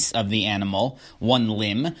piece of the animal, one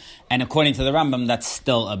limb, and according to the Rambam, that's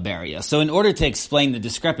still a beria. So in order to explain the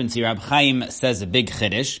discrepancy, Rab Chaim says a big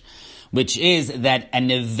chiddush, which is that a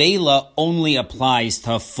nevela only applies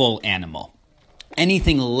to a full animal.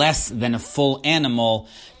 Anything less than a full animal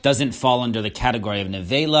doesn't fall under the category of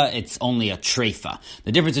nevela, it's only a treifa.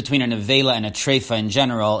 The difference between a nevela and a treifa in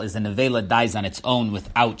general is a nevela dies on its own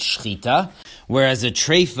without shchita, whereas a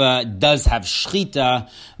treifa does have shchita,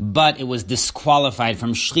 but it was disqualified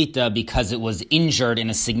from shchita because it was injured in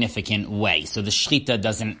a significant way. So the shchita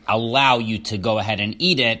doesn't allow you to go ahead and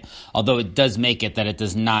eat it, although it does make it that it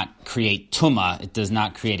does not create tuma, it does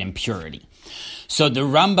not create impurity. So the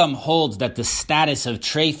Rambam holds that the status of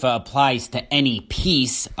treifa applies to any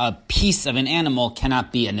piece. A piece of an animal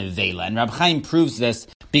cannot be a nevela. And Rab Chaim proves this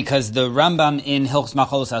because the Rambam in Hilchos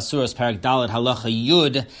Machalos Asuros Parak Dalet Halacha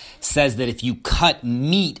Yud says that if you cut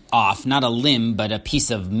meat off, not a limb, but a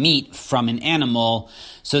piece of meat from an animal,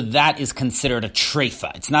 so that is considered a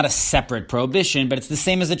treifa. It's not a separate prohibition, but it's the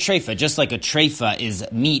same as a treifa. Just like a treifa is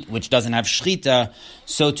meat which doesn't have shchita,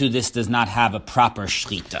 so too this does not have a proper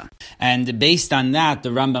shchita. And based on that, the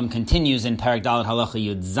Rambam continues in Parak Dalet Halacha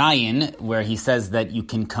Yud Zayin, where he says that you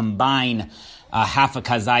can combine a half a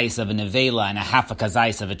kazayis of a nevela and a half a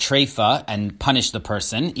kazayis of a treifa and punish the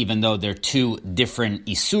person, even though they're two different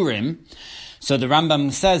isurim. So the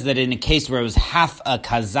Rambam says that in a case where it was half a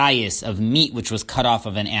kazayis of meat which was cut off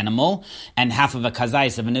of an animal and half of a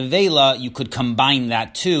kazayis of a nevela, you could combine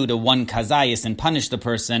that two to one kazayis and punish the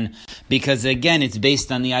person, because again it's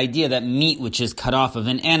based on the idea that meat which is cut off of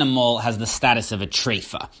an animal has the status of a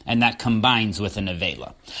treifa, and that combines with a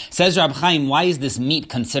nevela. Says Rab Chaim, why is this meat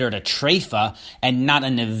considered a treifa and not a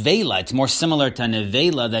nevela? It's more similar to a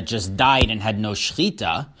nevela that just died and had no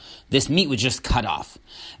shchita. This meat was just cut off.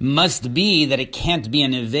 Must be that it can't be a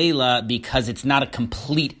nevela because it's not a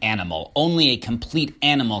complete animal. Only a complete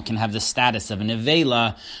animal can have the status of a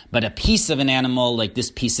nevela, but a piece of an animal, like this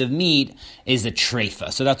piece of meat, is a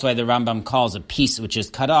treifa. So that's why the Rambam calls a piece which is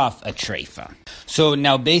cut off a treifa. So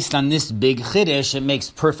now based on this big chiddush, it makes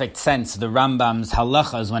perfect sense, the Rambam's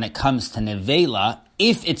halachas when it comes to nevela.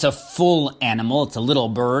 If it's a full animal, it's a little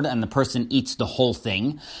bird, and the person eats the whole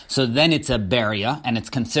thing, so then it's a beria, and it's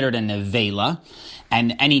considered a nevela.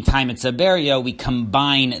 And anytime it's a beria, we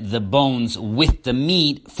combine the bones with the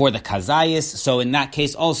meat for the kazayis. So in that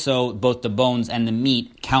case also, both the bones and the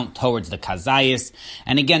meat count towards the kazayis.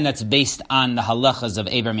 And again, that's based on the halachas of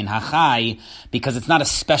Eiver Min HaChai, because it's not a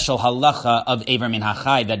special halacha of Eiver Min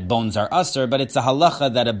HaChai that bones are usher, but it's a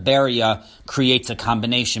halacha that a beria creates a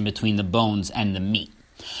combination between the bones and the meat.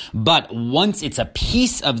 But once it's a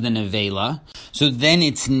piece of the nevela, so then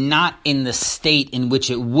it's not in the state in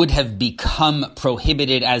which it would have become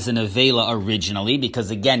prohibited as a nevela originally,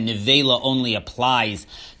 because again, nevela only applies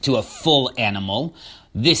to a full animal.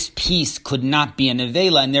 This piece could not be a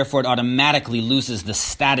nevela, and therefore it automatically loses the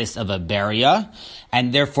status of a beria,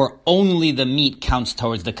 and therefore only the meat counts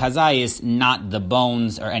towards the kazayis, not the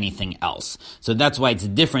bones or anything else. So that's why it's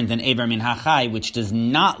different than Eiver Min HaChai, which does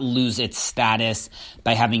not lose its status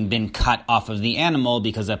by having been cut off of the animal,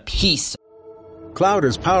 because a piece. Cloud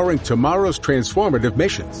is powering tomorrow's transformative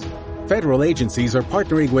missions. Federal agencies are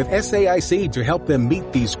partnering with SAIC to help them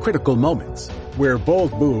meet these critical moments, where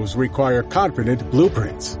bold moves require confident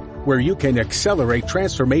blueprints, where you can accelerate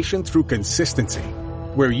transformation through consistency,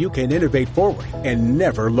 where you can innovate forward and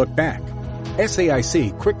never look back.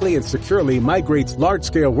 SAIC quickly and securely migrates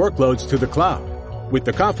large-scale workloads to the cloud with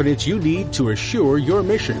the confidence you need to assure your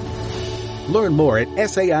mission. Learn more at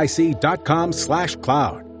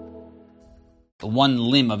SAIC.com/cloud. One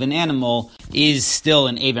limb of an animal is still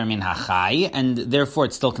an Eber Min HaChai, and therefore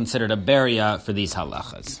it's still considered a beria for these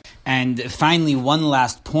halachas. And finally, one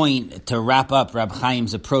last point to wrap up Rab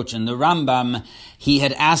Chaim's approach in the Rambam. He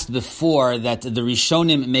had asked before that the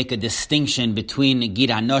Rishonim make a distinction between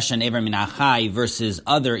Gid HaNosh and Eber Min HaChai versus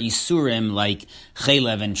other Isurim like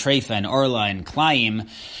Chelev and Treifa and Orla and Klayim,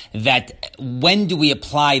 that when do we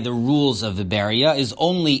apply the rules of the beria is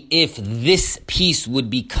only if this piece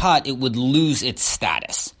would be cut, it would lose its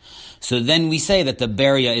status. So then we say that the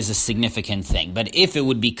beria is a significant thing. But if it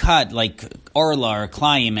would be cut like Orla or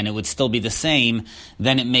Klayim and it would still be the same,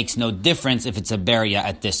 then it makes no difference if it's a beria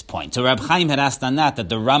at this point. So Rab Chaim had asked on that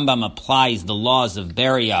the Rambam applies the laws of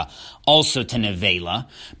beria also to nevela,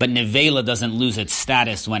 but nevela doesn't lose its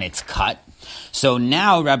status when it's cut. So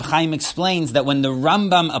now Rab Chaim explains that when the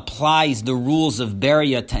Rambam applies the rules of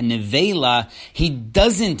beria to nevela, he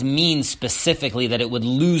doesn't mean specifically that it would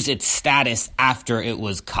lose its status after it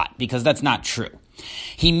was cut, because that's not true.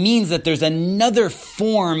 He means that there's another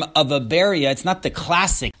form of a beria. It's not the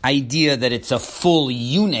classic idea that it's a full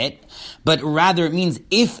unit, but rather it means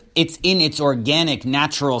if it's in its organic,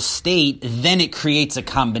 natural state, then it creates a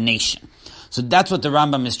combination. So that's what the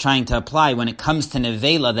Rambam is trying to apply when it comes to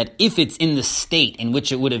nevela, that if it's in the state in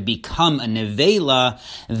which it would have become a nevela,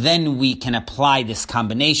 then we can apply this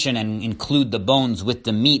combination and include the bones with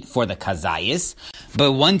the meat for the kazayis.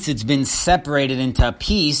 But once it's been separated into a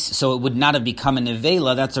piece, so it would not have become a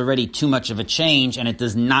nevela, that's already too much of a change, and it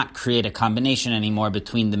does not create a combination anymore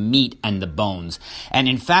between the meat and the bones. And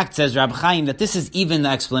in fact, says Rab Chaim, that this is even the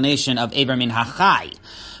explanation of Eber Min HaChai,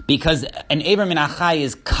 because an Eber Min HaChai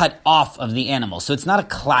is cut off of the animal. So it's not a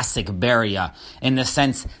classic beria in the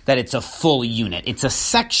sense that it's a full unit. It's a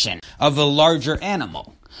section of a larger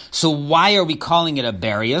animal. So why are we calling it a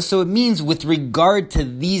beria? So it means with regard to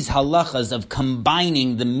these halachas of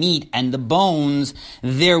combining the meat and the bones,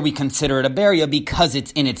 there we consider it a beria because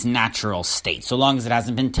it's in its natural state. So long as it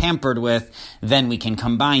hasn't been tampered with, then we can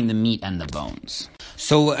combine the meat and the bones.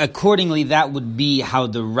 So accordingly, that would be how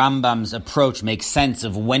the Rambam's approach makes sense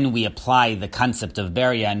of when we apply the concept of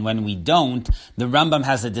beria and when we don't. The Rambam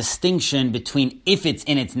has a distinction between if it's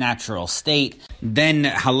in its natural state, then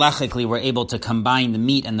halachically we're able to combine the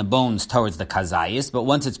meat and the bones towards the kazayis, but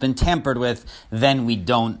once it's been tampered with, then we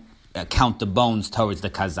don't count the bones towards the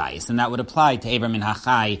kazayis. And that would apply to Eber Min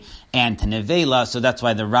HaChai and to nevela, so that's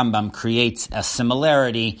why the Rambam creates a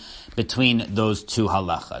similarity between those two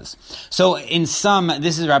halachas. So in sum,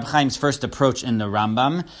 this is Rab Chaim's first approach in the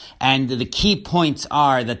Rambam, and the key points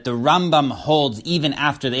are that the Rambam holds even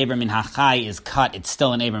after the Eber Min HaChai is cut, it's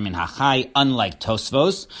still an Eber Min HaChai, unlike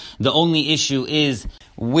Tosfos. The only issue is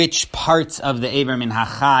which parts of the Eber Min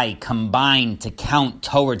HaChai combine to count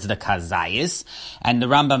towards the kazayis, and the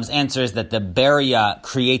Rambam's answer is that the beria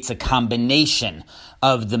creates a combination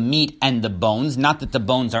of the meat and the bones, not that the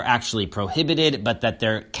bones are actually prohibited, but that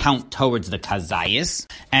they're count towards the kazayis.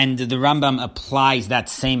 And the Rambam applies that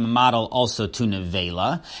same model also to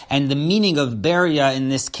nevela. And the meaning of beria in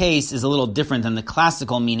this case is a little different than the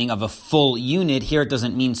classical meaning of a full unit. Here it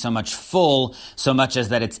doesn't mean so much full, so much as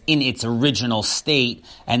that it's in its original state,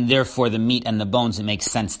 and therefore the meat and the bones, it makes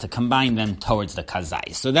sense to combine them towards the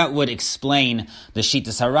kazayis. So that would explain the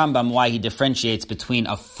Shittas HaRambam, why he differentiates between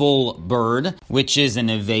a full bird, which is a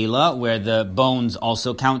nevela, where the bones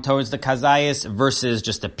also count towards the kazayis, versus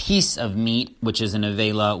just a piece of meat, which is a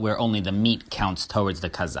nevela, where only the meat counts towards the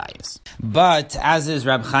kazayis. But, as is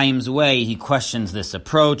Rab Chaim's way, he questions this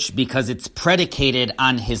approach because it's predicated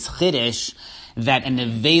on his chiddush that a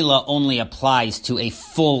nevela only applies to a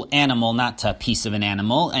full animal, not to a piece of an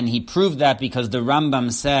animal. And he proved that because the Rambam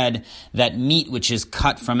said that meat which is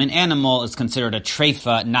cut from an animal is considered a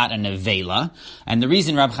treifa, not a nevela. And the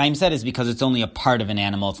reason Rab Chaim said is because it's only a part of an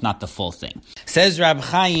animal, it's not the full thing. Says Rab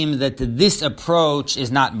Chaim that this approach is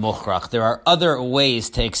not mukhrach. There are other ways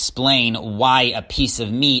to explain why a piece of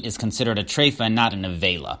meat is considered a treifa and not a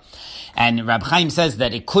nevela. And Rab Chaim says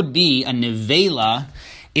that it could be a nevela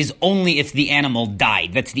is only if the animal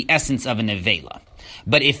died. That's the essence of a nevela.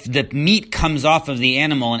 But if the meat comes off of the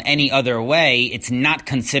animal in any other way, it's not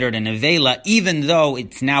considered a nevela, even though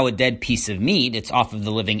it's now a dead piece of meat, it's off of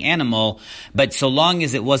the living animal. But so long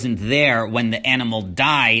as it wasn't there when the animal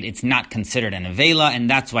died, it's not considered a nevela, and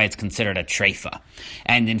that's why it's considered a treifa.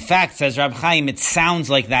 And in fact, says Rab Chaim, it sounds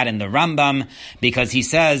like that in the Rambam, because he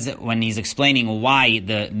says, when he's explaining why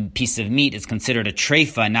the piece of meat is considered a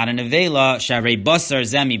treifa, not a nevela, sharei basar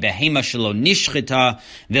zemi behema shelo nishchita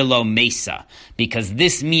velo mesa, because because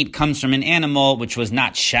this meat comes from an animal which was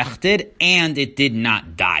not shechted and it did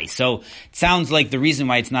not die. So it sounds like the reason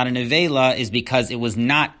why it's not a nevela is because it was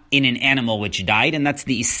not in an animal which died, and that's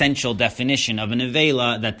the essential definition of a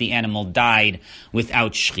nevela, that the animal died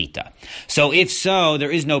without shechita. So if so,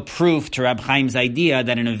 there is no proof to Rab Chaim's idea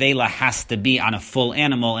that a nevela has to be on a full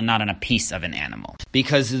animal and not on a piece of an animal.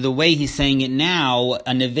 Because the way he's saying it now,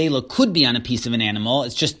 a nevela could be on a piece of an animal,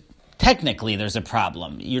 it's just technically there's a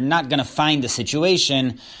problem. You're not going to find a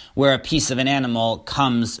situation where a piece of an animal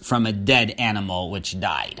comes from a dead animal which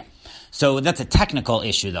died. So that's a technical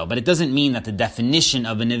issue, though, but it doesn't mean that the definition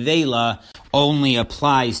of a nevela only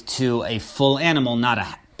applies to a full animal, not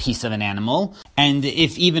a piece of an animal. And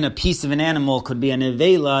if even a piece of an animal could be a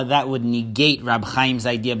nevela, that would negate Rab Chaim's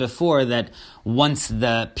idea before that once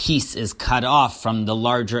the piece is cut off from the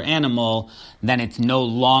larger animal, then it's no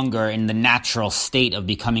longer in the natural state of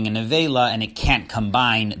becoming a nevela, and it can't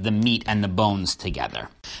combine the meat and the bones together.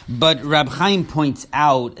 But Rab Chaim points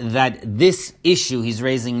out that this issue he's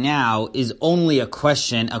raising now is only a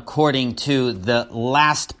question according to the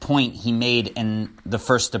last point he made in the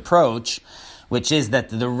first approach, which is that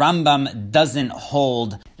the Rambam doesn't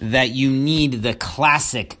hold that you need the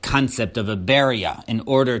classic concept of a beria in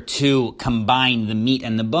order to combine the meat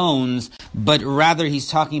and the bones, but rather he's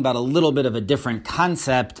talking about a little bit of a different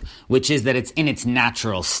concept, which is that it's in its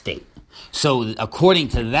natural state. So according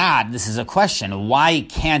to that, this is a question. Why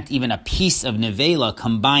can't even a piece of nevela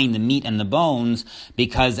combine the meat and the bones?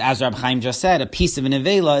 Because as Rab Chaim just said, a piece of a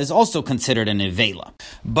nevela is also considered a nevela.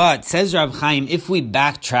 But, says Rab Chaim, if we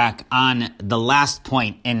backtrack on the last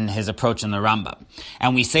point in his approach in the Rambam,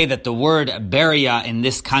 and we say that the word beria in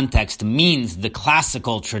this context means the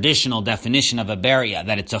classical traditional definition of a beria,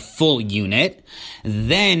 that it's a full unit,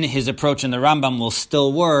 then his approach in the Rambam will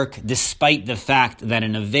still work despite the fact that a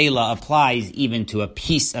nevela applies even to a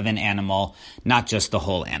piece of an animal, not just the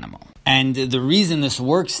whole animal. And the reason this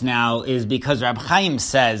works now is because Rab Chaim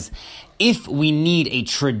says, if we need a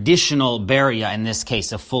traditional beria, in this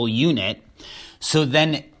case a full unit, so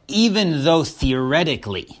then even though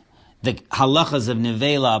theoretically the halachas of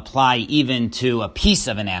nevela apply even to a piece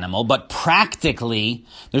of an animal, but practically,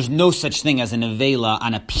 there's no such thing as a nevela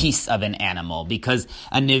on a piece of an animal, because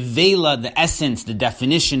a nevela, the essence, the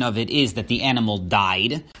definition of it is that the animal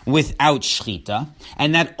died without shechita,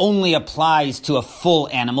 and that only applies to a full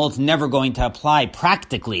animal. It's never going to apply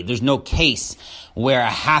practically. There's no case where a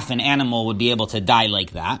half an animal would be able to die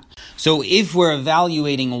like that. So if we're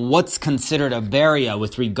evaluating what's considered a beria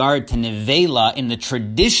with regard to nevela in the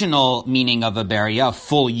traditional meaning of a beria, a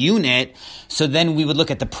full unit, so then we would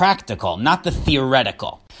look at the practical, not the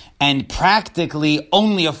theoretical. And practically,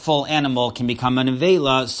 only a full animal can become a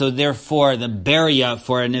nevela, so therefore the beria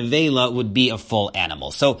for a nevela would be a full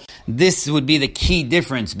animal. So this would be the key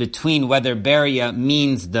difference between whether beria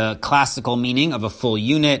means the classical meaning of a full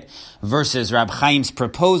unit versus Rab Chaim's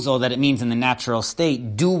proposal that it means in the natural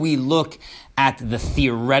state. Do we look at the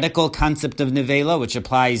theoretical concept of nevela, which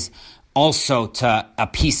applies also to a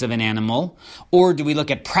piece of an animal, or do we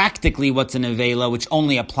look at practically what's a nevela, which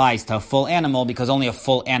only applies to a full animal because only a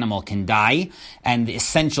full animal can die, and the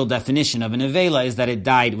essential definition of a nevela is that it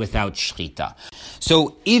died without shechita.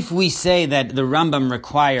 So if we say that the Rambam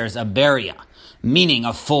requires a beria, meaning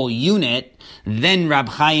a full unit, then Rab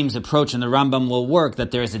Chaim's approach in the Rambam will work,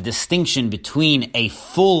 that there is a distinction between a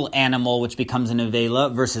full animal which becomes a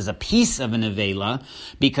nevela versus a piece of a nevela,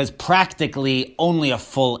 because practically only a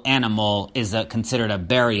full animal is considered a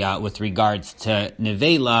beria with regards to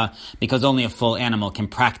nevela, because only a full animal can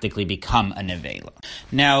practically become a nevela.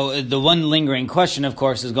 Now, the one lingering question, of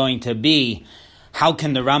course, is going to be, how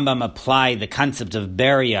can the Rambam apply the concept of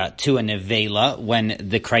beria to a nevela when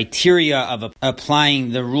the criteria of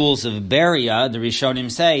applying the rules of beria, the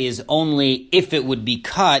Rishonim say, is only if it would be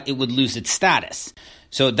cut, it would lose its status.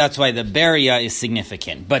 So that's why the beria is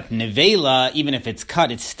significant. But nevela, even if it's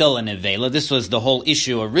cut, it's still a nevela. This was the whole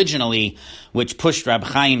issue originally, which pushed Rab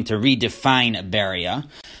Chaim to redefine beria.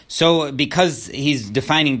 So because he's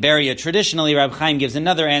defining beria traditionally, Rab Chaim gives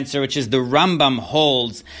another answer, which is the Rambam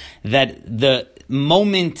holds that the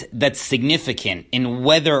moment that's significant in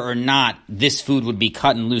whether or not this food would be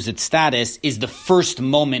cut and lose its status is the first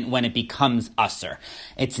moment when it becomes usser.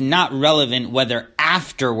 It's not relevant whether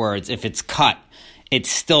afterwards, if it's cut, it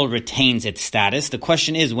still retains its status. The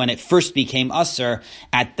question is, when it first became usser,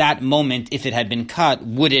 at that moment, if it had been cut,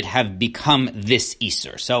 would it have become this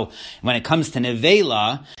iser? So when it comes to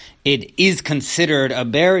nevela, it is considered a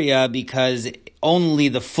beria because only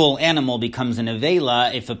the full animal becomes a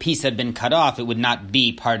nevela. If a piece had been cut off, it would not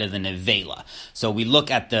be part of the nevela. So we look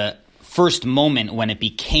at the first moment when it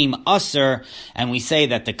became usher, and we say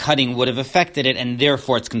that the cutting would have affected it, and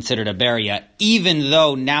therefore it's considered a beria, even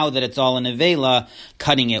though now that it's all in avela,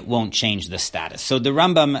 cutting it won't change the status. So the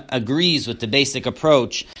Rambam agrees with the basic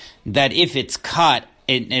approach that if it's cut,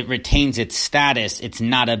 it retains its status, it's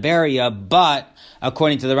not a beria, but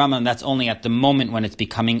according to the Rambam, that's only at the moment when it's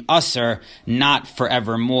becoming usher, not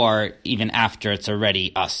forevermore, even after it's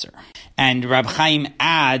already usher. And Rab Chaim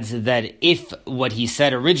adds that if what he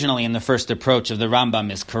said originally in the first approach of the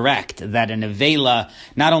Rambam is correct, that a nevela,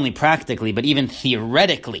 not only practically, but even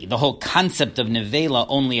theoretically, the whole concept of nevela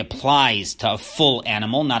only applies to a full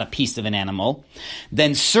animal, not a piece of an animal,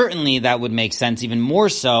 then certainly that would make sense, even more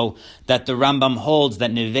so, that the Rambam holds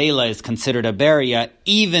that nevela is considered a beria,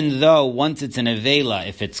 even though once it's an nevela,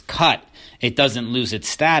 if it's cut, it doesn't lose its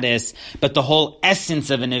status, but the whole essence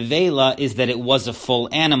of an nevela is that it was a full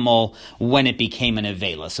animal when it became an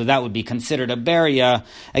nevela. So that would be considered a beria.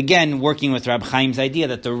 Again, working with Rab Chaim's idea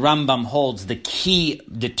that the Rambam holds the key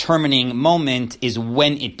determining moment is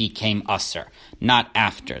when it became usher, not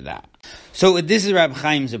after that. So this is Rab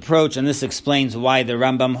Chaim's approach, and this explains why the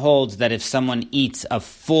Rambam holds that if someone eats a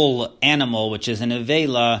full animal, which is an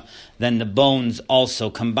nevela, then the bones also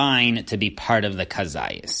combine to be part of the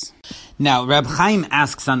kazayis. Now, Rab Chaim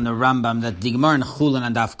asks on the Rambam that the Gemara in Chulin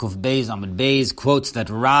and Daf Kuf Beis Amud Beis quotes that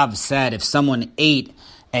Rav said if someone ate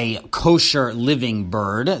a kosher living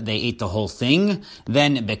bird, they ate the whole thing,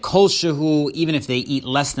 then bekol shehu, even if they eat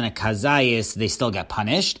less than a kazayis, they still get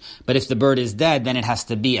punished. But if the bird is dead, then it has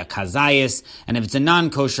to be a kazayis. And if it's a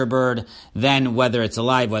non-kosher bird, then whether it's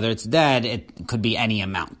alive, whether it's dead, it could be any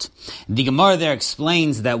amount. The Gemara there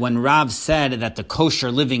explains that when Rav said that the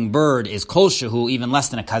kosher living bird is kol shehu, even less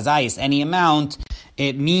than a kazayis, any amount,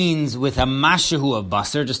 it means with a mashahu of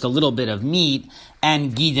basar, just a little bit of meat,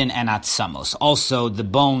 and gidin and atzamos, also the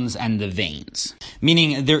bones and the veins.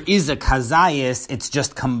 Meaning there is a kazayis, it's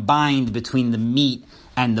just combined between the meat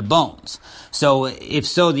and the bones. So if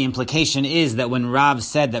so, the implication is that when Rav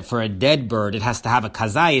said that for a dead bird it has to have a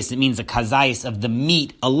kazayis, it means a kazayis of the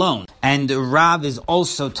meat alone. And Rav is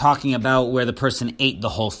also talking about where the person ate the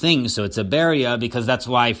whole thing, so it's a beria, because that's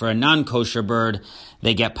why for a non-kosher bird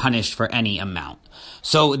they get punished for any amount.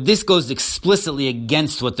 So this goes explicitly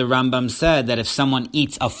against what the Rambam said, that if someone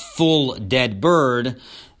eats a full dead bird,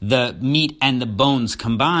 the meat and the bones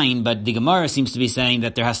combine, but the Gemara seems to be saying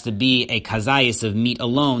that there has to be a kazayis of meat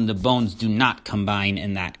alone, the bones do not combine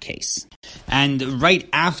in that case. And right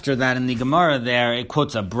after that in the Gemara there, it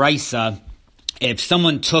quotes a brisa. If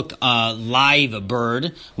someone took a live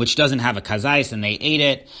bird, which doesn't have a kazayis, and they ate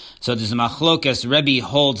it, so there's a machlokas. Rebbe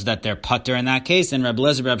holds that they're pater in that case, and Reb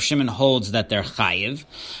Lezer, Reb Shimon holds that they're chayiv.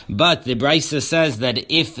 But the brisa says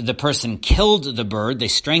that if the person killed the bird, they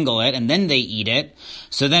strangle it, and then they eat it,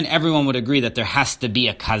 so then everyone would agree that there has to be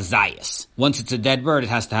a kazayis. Once it's a dead bird, it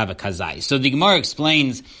has to have a kazayis. So the Gemara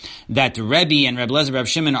explains that Rebbe and Reb Lezer, Reb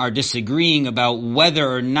Shimon are disagreeing about whether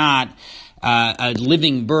or not a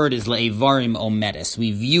living bird is le'evarim omedes.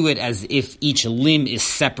 We view it as if each limb is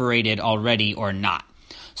separated already or not.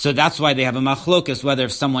 So that's why they have a machlokas, whether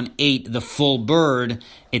if someone ate the full bird,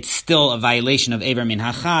 it's still a violation of Eiver min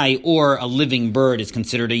hachai, or a living bird is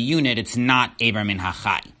considered a unit, it's not Eiver min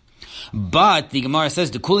hachai. But the Gemara says,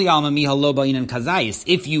 if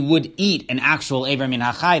you would eat an actual Eiver min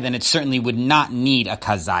hachai, then it certainly would not need a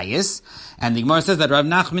kazayis. And the Gemara says that Rav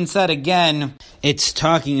Nachman said, again, it's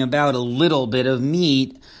talking about a little bit of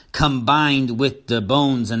meat combined with the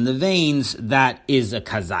bones and the veins, that is a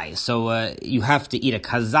kazayis. So you have to eat a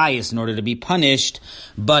kazayis in order to be punished,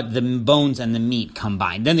 but the bones and the meat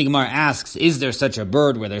combined. Then the Gemara asks, is there such a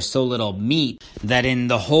bird where there's so little meat that in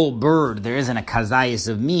the whole bird there isn't a kazayis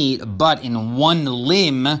of meat, but in one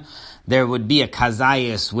limb there would be a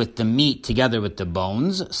kazayis with the meat together with the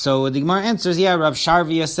bones? So the Gemara answers, yeah, Rav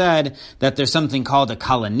Sharvia said that there's something called a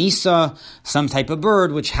kalanisa, some type of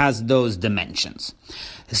bird which has those dimensions.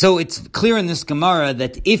 So it's clear in this Gemara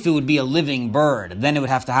that if it would be a living bird, then it would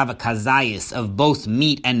have to have a kazayis of both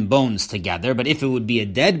meat and bones together. But if it would be a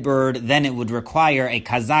dead bird, then it would require a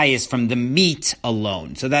kazayis from the meat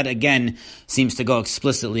alone. So that again seems to go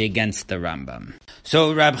explicitly against the Rambam.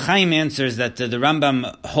 So Rab Chaim answers that the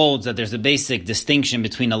Rambam holds that there's a basic distinction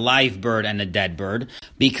between a live bird and a dead bird,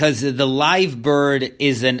 because the live bird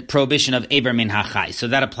is a prohibition of Eiver min hachai. So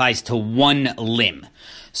that applies to one limb.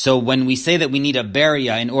 So when we say that we need a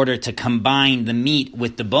beria in order to combine the meat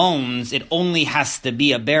with the bones, it only has to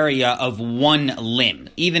be a beria of one limb.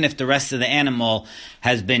 Even if the rest of the animal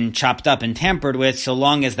has been chopped up and tampered with, so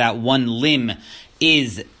long as that one limb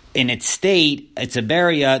is in its state, it's a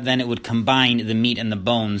beria, then it would combine the meat and the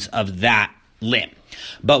bones of that limb.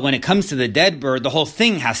 But when it comes to the dead bird, the whole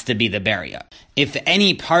thing has to be the beria. If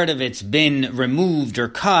any part of it's been removed or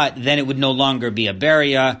cut, then it would no longer be a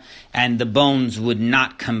beria, and the bones would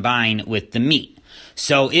not combine with the meat.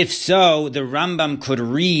 So if so, the Rambam could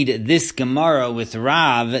read this Gemara with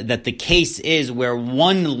Rav that the case is where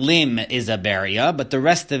one limb is a beria, but the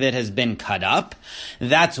rest of it has been cut up.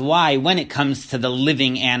 That's why when it comes to the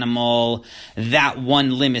living animal, that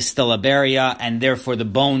one limb is still a beria, and therefore the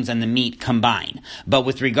bones and the meat combine. But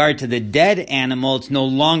with regard to the dead animal, it's no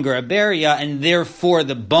longer a beria, and therefore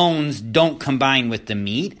the bones don't combine with the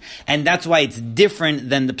meat. And that's why it's different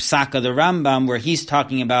than the Psak of the Rambam, where he's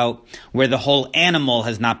talking about where the whole animal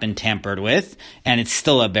has not been tampered with, and it's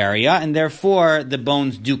still a beria, and therefore the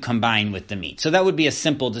bones do combine with the meat. So that would be a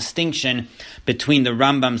simple distinction between the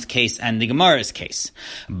Rambam's case and the Gemara's case.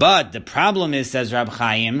 But the problem is, says Rab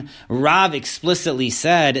Chaim, Rav explicitly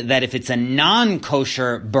said that if it's a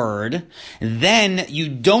non-kosher bird, then you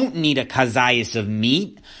don't need a kazayas of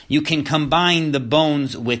meat. You can combine the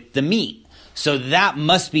bones with the meat. So that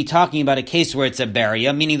must be talking about a case where it's a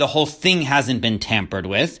beria, meaning the whole thing hasn't been tampered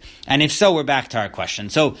with. And if so, we're back to our question.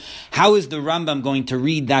 So how is the Rambam going to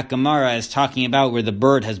read that Gemara as talking about where the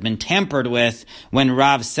bird has been tampered with when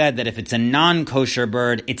Rav said that if it's a non-kosher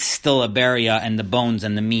bird, it's still a beria and the bones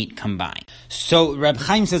and the meat combine? So Reb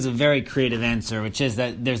Chaim says a very creative answer, which is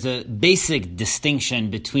that there's a basic distinction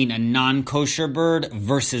between a non-kosher bird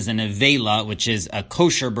versus an avela, which is a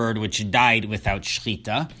kosher bird which died without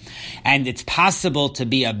shchita. And it's possible to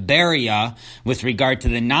be a beria with regard to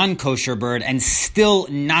the non-kosher bird and still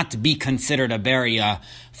not be considered a beria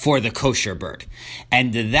for the kosher bird.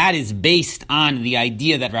 And that is based on the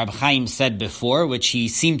idea that Rab Chaim said before, which he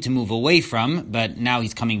seemed to move away from, but now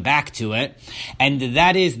he's coming back to it. And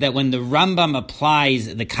that is that when the Rambam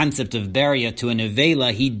applies the concept of beria to an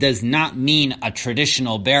avela, he does not mean a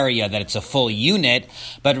traditional beria, that it's a full unit,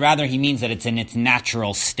 but rather he means that it's in its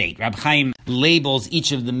natural state. Rab Chaim labels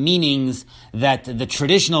each of the meanings that the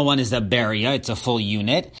traditional one is a beria, it's a full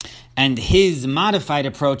unit, and his modified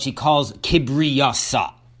approach he calls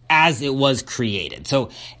kibriyasa, as it was created. So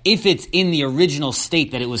if it's in the original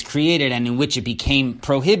state that it was created and in which it became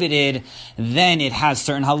prohibited, then it has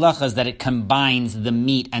certain halachas that it combines the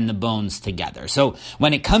meat and the bones together. So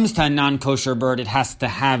when it comes to a non-kosher bird, it has to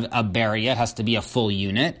have a beria, it has to be a full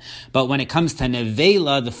unit. But when it comes to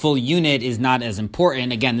nevela, the full unit is not as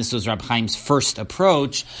important. Again, this was Rab Chaim's first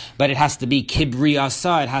approach, but it has to be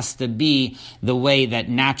kibriyasa, it has to be the way that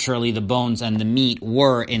naturally the bones and the meat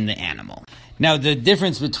were in the animal. Now, the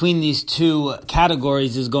difference between these two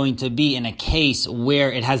categories is going to be in a case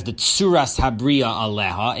where it has the tsuras habriya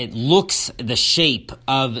aleha. It looks the shape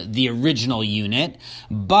of the original unit,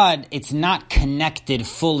 but it's not connected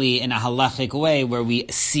fully in a halachic way where we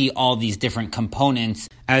see all these different components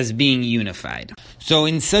as being unified. So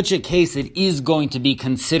in such a case, it is going to be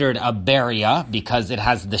considered a beria because it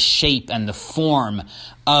has the shape and the form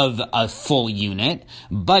of a full unit,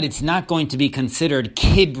 but it's not going to be considered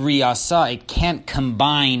kibriyasa. It can't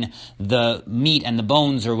combine the meat and the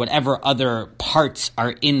bones or whatever other parts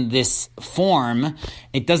are in this form.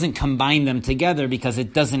 It doesn't combine them together because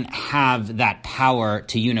it doesn't have that power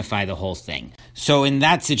to unify the whole thing. So in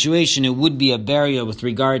that situation, it would be a beria with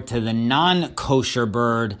regard to the non-kosher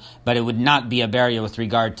bird, but it would not be a beria with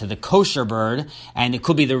regard to the kosher bird. And it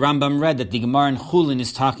could be the Rambam read that the Gemara in Chulin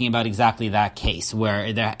is talking about exactly that case, where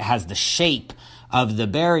it has the shape of the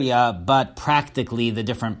beria, but practically the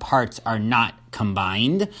different parts are not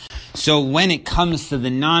combined. So when it comes to the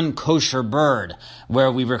non-kosher bird,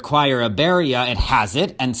 where we require a beria, it has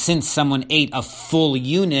it, and since someone ate a full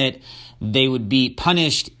unit, they would be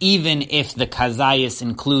punished even if the kazayas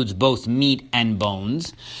includes both meat and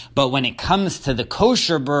bones. But when it comes to the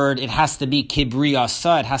kosher bird, it has to be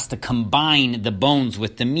kibriyasa, it has to combine the bones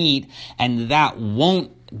with the meat, and that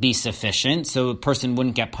won't be sufficient, so a person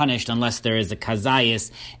wouldn't get punished unless there is a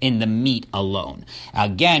kazayas in the meat alone.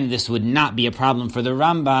 Again, this would not be a problem for the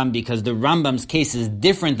Rambam because the Rambam's case is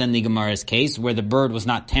different than the Gemara's case, where the bird was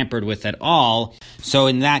not tampered with at all. So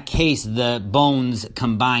in that case, the bones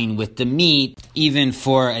combine with the meat, even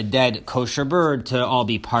for a dead kosher bird to all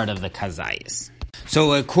be part of the kazayas.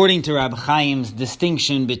 So according to Rab Chaim's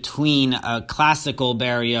distinction between a classical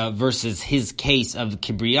beria versus his case of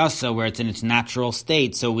kibriyasa, where it's in its natural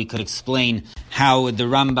state, so we could explain how the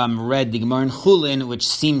Rambam read the Gemara in Chulin, which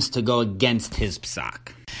seems to go against his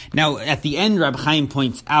psak. Now, at the end, Rab Chaim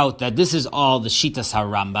points out that this is all the Shitas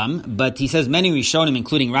HaRambam, but he says many Rishonim,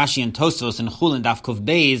 including Rashi and Tosfos and Chul and Daf Kuf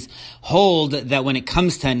Beis, hold that when it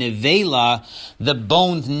comes to Nevela, the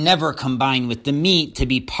bones never combine with the meat to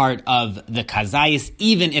be part of the Kazayas,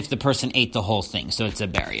 even if the person ate the whole thing. So it's a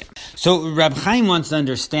barrier. So Rab Chaim wants to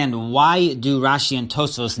understand, why do Rashi and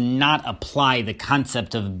Tosfos not apply the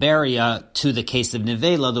concept of beria to the case of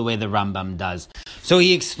Nevela the way the Rambam does? So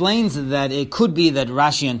he explains that it could be that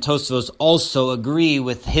Rashi and Tosfos also agree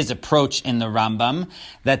with his approach in the Rambam,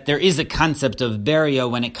 that there is a concept of beria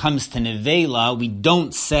when it comes to Nevela. We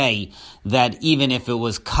don't say that even if it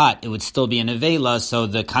was cut, it would still be a Nevela, so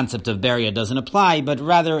the concept of beria doesn't apply, but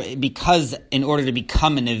rather because in order to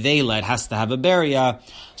become a Nevela, it has to have a beria,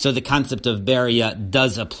 so the concept of beria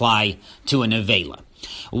does apply to a Nevela.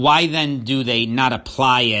 Why then do they not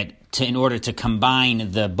apply it in order to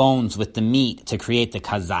combine the bones with the meat to create the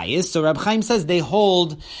kazayis? So Rab Chaim says they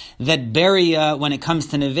hold that beria, when it comes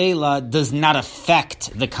to nevela, does not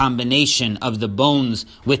affect the combination of the bones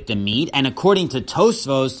with the meat. And according to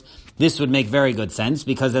Tosfos, this would make very good sense,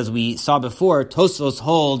 because as we saw before, Tosfos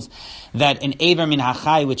holds that an Eiver Min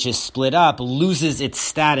HaChai which is split up loses its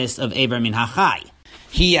status of Eiver Min HaChai.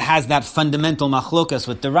 He has that fundamental machlokas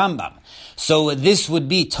with the Rambam. So this would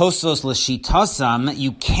be Tosfos l'shitasam.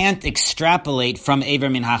 You can't extrapolate from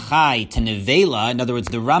Eiver Min HaChai to Nevela. In other words,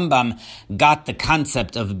 the Rambam got the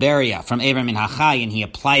concept of beria from Eiver Min HaChai and he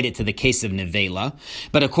applied it to the case of Nevela.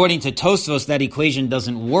 But according to Tosfos, that equation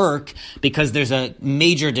doesn't work because there's a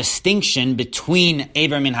major distinction between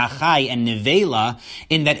Eiver Min HaChai and Nevela,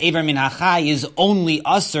 in that Eiver Min HaChai is only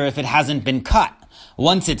usher if it hasn't been cut.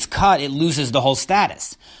 Once it's cut, it loses the whole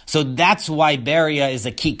status. So that's why beria is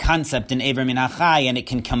a key concept in Eiver Min HaChai, and it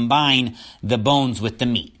can combine the bones with the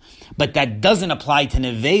meat. But that doesn't apply to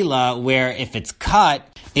nevela, where if it's cut,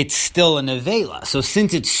 it's still a nevela. So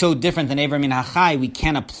since it's so different than Eiver Min HaChai, we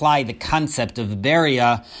can't apply the concept of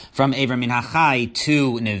beria from Eiver Min HaChai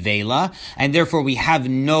to nevela, and therefore we have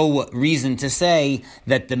no reason to say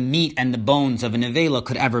that the meat and the bones of a nevela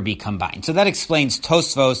could ever be combined. So that explains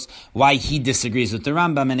Tosfos why he disagrees with the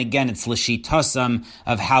Rambam, and again, it's l'shitasam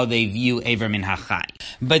of how they view Eiver Min HaChai.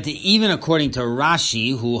 But even according to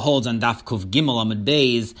Rashi, who holds on Daf Kuf Gimel Amud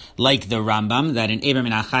Beis, like the Rambam, that an Eiver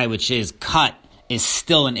Min HaChai which is cut is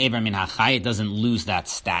still an Eiver Min HaChai, it doesn't lose that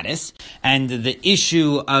status. And the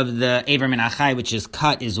issue of the Eiver Min HaChai which is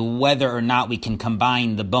cut is whether or not we can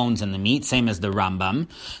combine the bones and the meat, same as the Rambam.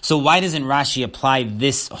 So why doesn't Rashi apply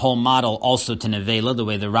this whole model also to Nevela, the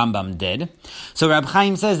way the Rambam did? So Rab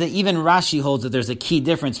Chaim says that even Rashi holds that there's a key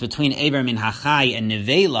difference between Eiver Min HaChai and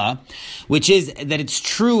Nevela, which is that it's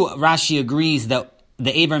true, Rashi agrees that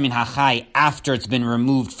the Eiver Min HaChai, after it's been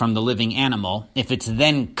removed from the living animal, if it's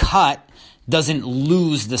then cut, doesn't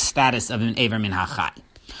lose the status of an Eiver Min HaChai.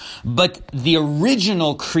 But the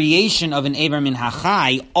original creation of an Eiver Min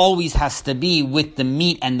HaChai always has to be with the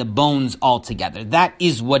meat and the bones all together. That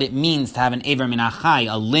is what it means to have an Eiver Min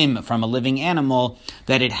HaChai, a limb from a living animal,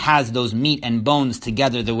 that it has those meat and bones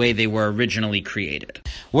together the way they were originally created.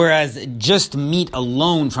 Whereas just meat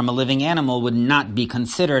alone from a living animal would not be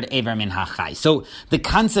considered Eiver Min HaChai. So the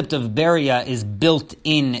concept of beria is built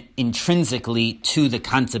in intrinsically to the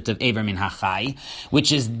concept of Eiver Min HaChai,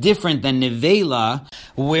 which is different than Nevela,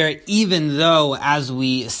 where even though, as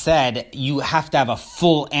we said, you have to have a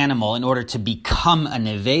full animal in order to become a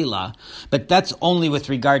nevela, but that's only with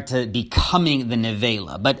regard to becoming the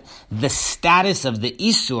nevela. But the status of the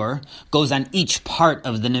isur goes on each part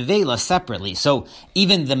of the nevela separately. So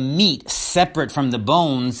even the meat, separate from the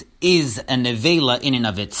bones, is a nevela in and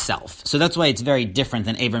of itself. So that's why it's very different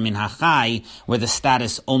than Eiver Min HaChai, where the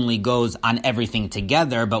status only goes on everything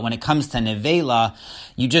together. But when it comes to nevela,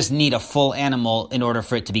 you just need a full animal in order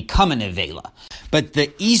for it to become a nevela. But the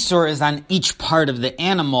isur is on each part of the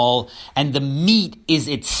animal, and the meat is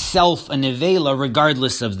itself a nevela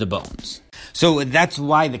regardless of the bones. So that's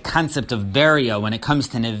why the concept of beria, when it comes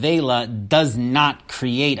to nevela, does not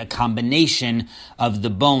create a combination of the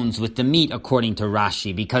bones with the meat, according to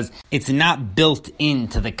Rashi, because it's not built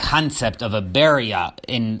into the concept of a beria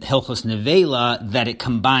in Hilchos Nevela that it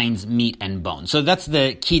combines meat and bone. So that's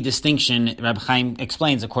the key distinction Rab Chaim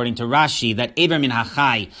explains, according to Rashi, that Eiver Min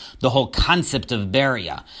HaChai, the whole concept of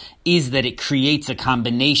beria, is that it creates a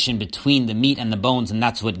combination between the meat and the bones, and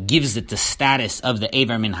that's what gives it the status of the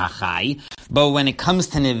Eiver Min HaChai. But when it comes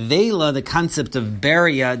to Nevela, the concept of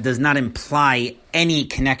beria does not imply any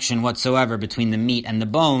connection whatsoever between the meat and the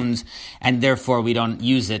bones, and therefore we don't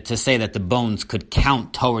use it to say that the bones could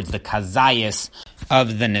count towards the kazayas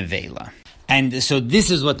of the Nevela. And so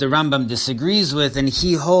this is what the Rambam disagrees with, and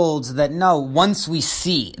he holds that no, once we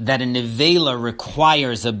see that a nevela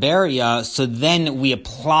requires a beria, so then we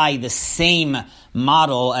apply the same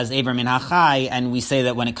model as Eber Min HaChai, and we say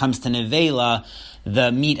that when it comes to nevela,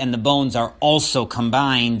 the meat and the bones are also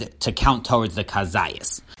combined to count towards the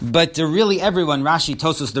kazayas. But really everyone, Rashi,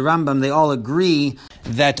 Tosfos, the Rambam, they all agree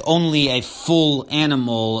that only a full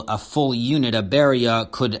animal, a full unit, a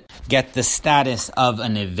beria, could get the status of a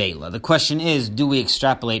nevela. The question is, do we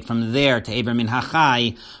extrapolate from there to Eber Min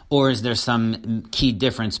HaChai, or is there some key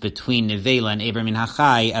difference between nevela and Eber Min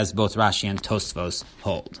HaChai, as both Rashi and Tosfos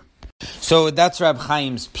hold? So that's Rab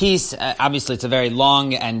Chaim's piece. Obviously, it's a very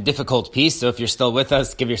long and difficult piece, so if you're still with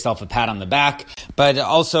us, give yourself a pat on the back. But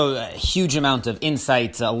also a huge amount of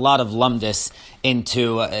insights, a lot of lumdis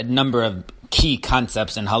into a number of key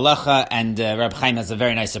concepts in halacha, and Rab Chaim has a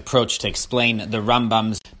very nice approach to explain the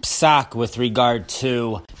Rambam's psak with regard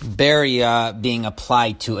to beria being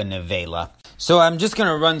applied to a nevela. So I'm just going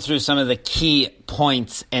to run through some of the key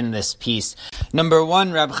points in this piece. Number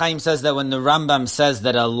one, Rab Chaim says that when the Rambam says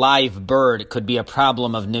that a live bird could be a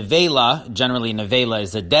problem of nevela, generally nevela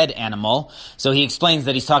is a dead animal, so he explains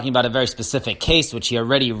that he's talking about a very specific case, which he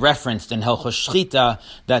already referenced in Hilchos Shchita,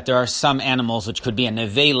 that there are some animals which could be a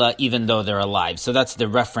nevela even though they're alive. So that's the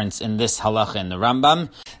reference in this halacha in the Rambam.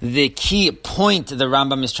 The key point the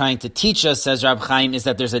Rambam is trying to teach us, says Rab Chaim, is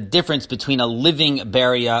that there's a difference between a living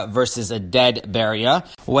beria versus a dead beria.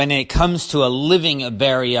 When it comes to a living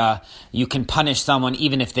beria, you can punish someone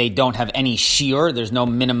even if they don't have any shiur. There's no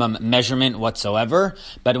minimum measurement whatsoever.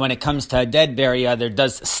 But when it comes to a dead beria, there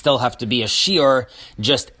does still have to be a shiur.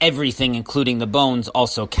 Just everything, including the bones,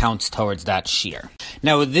 also counts towards that shiur.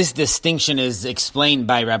 Now, this distinction is explained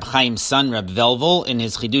by Rab Chaim's son, Rab Velvel, in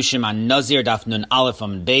his Chidushim on Nazir Daf Nun Aleph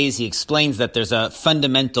Amud Beis. He explains that there's a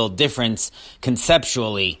fundamental difference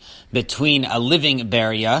conceptually between a living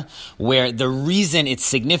beria, where the reason it's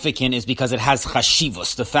significant is because it has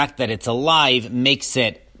chashivus. The fact that it's alive makes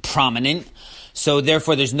it prominent. So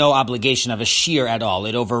therefore there's no obligation of a shear at all.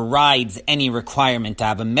 It overrides any requirement to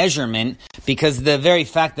have a measurement, because the very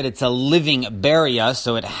fact that it's a living beria,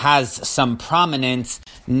 so it has some prominence,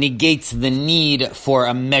 negates the need for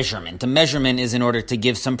a measurement. A measurement is in order to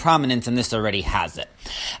give some prominence, and this already has it.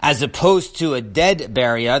 As opposed to a dead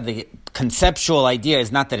beria, the conceptual idea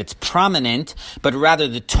is not that it's prominent, but rather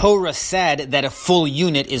the Torah said that a full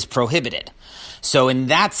unit is prohibited. So in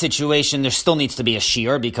that situation, there still needs to be a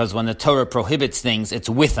shiur, because when the Torah prohibits things, it's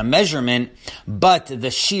with a measurement, but the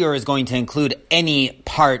shiur is going to include any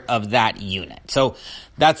part of that unit. So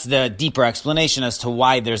that's the deeper explanation as to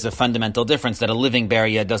why there's a fundamental difference, that a living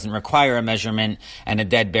beria doesn't require a measurement and a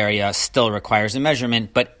dead beria still requires a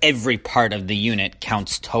measurement, but every part of the unit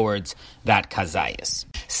counts towards that kazayas.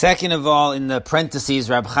 Second of all, in the parentheses,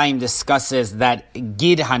 Rab Chaim discusses that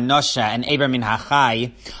Gid Hanosha and Eber Min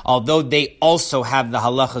HaChai, although they also have the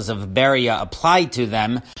halachas of beria applied to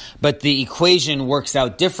them, but the equation works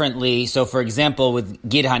out differently. So for example, with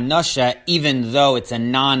Gid Hanosha, even though it's a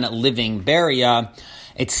non-living beria,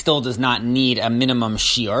 it still does not need a minimum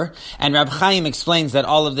shiur. And Rab Chaim explains that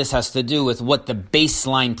all of this has to do with what the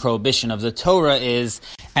baseline prohibition of the Torah is,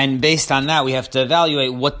 and based on that we have to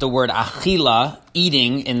evaluate what the word achila,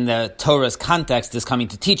 eating, in the Torah's context is coming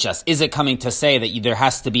to teach us. Is it coming to say that there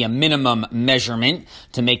has to be a minimum measurement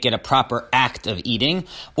to make it a proper act of eating?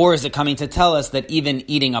 Or is it coming to tell us that even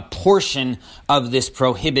eating a portion of this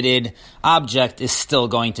prohibited object is still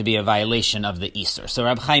going to be a violation of the Isur? So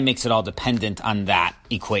Rab Chaim makes it all dependent on that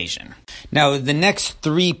equation. Now, the next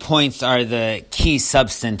 3 points are the key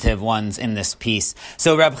substantive ones in this piece.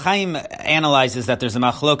 So Rab Chaim analyzes that there's a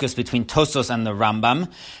machlokus between Tosfos and the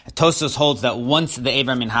Rambam. Tosfos holds that once the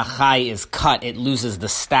Eber Min HaChai is cut, it loses the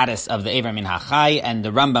status of the Eber Min HaChai, and the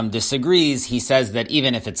Rambam disagrees. He says that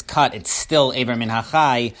even if it's cut, it's still Eber Min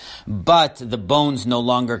HaChai, but the bones no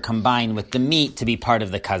longer combine with the meat to be part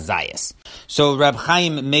of the kazayas. So Rab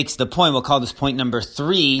Chaim makes the point, we'll call this point number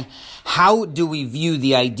 3, how do we view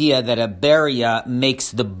the idea that a beria makes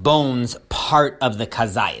the bones part of the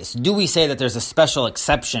kazayas? Do we say that there's a special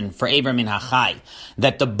exception for Eber Min HaChai,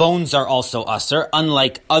 that the bones are also usur,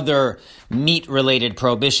 unlike other meat-related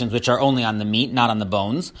prohibitions which are only on the meat, not on the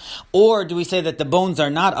bones? Or do we say that the bones are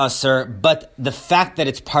not usur, but the fact that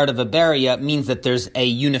it's part of a beria means that there's a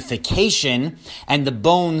unification, and the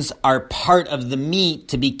bones are part of the meat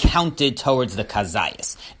to be counted towards the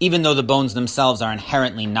kazayas, even though the bones themselves are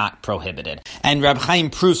inherently not prohibited? And Rab Chaim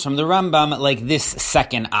proves from the Rambam like this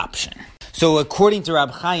second option. So according to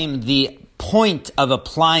Rab Chaim, the point of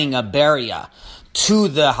applying a beria to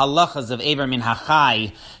the halachas of Eiver Min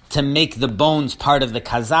HaChai to make the bones part of the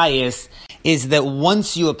kazayis is that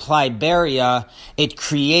once you apply beria, it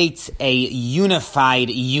creates a unified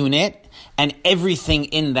unit, and everything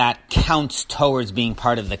in that counts towards being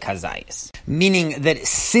part of the kazayis. Meaning that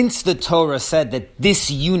since the Torah said that this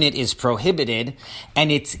unit is prohibited,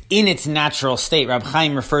 and it's in its natural state, Rab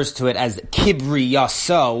Chaim refers to it as kibri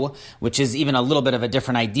yaso, which is even a little bit of a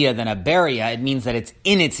different idea than a beria. It means that it's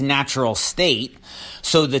in its natural state.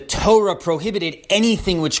 So the Torah prohibited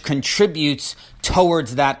anything which contributes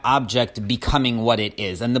towards that object becoming what it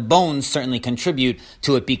is. And the bones certainly contribute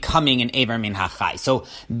to it becoming an Eiver Min HaChai. So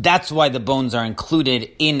that's why the bones are included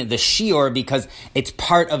in the shiur, because it's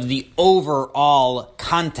part of the overall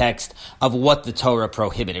context of what the Torah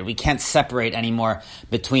prohibited. We can't separate anymore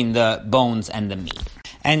between the bones and the meat.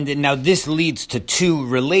 And now this leads to two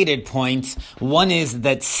related points. One is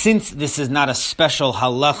that since this is not a special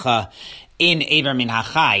halacha in Eiver Min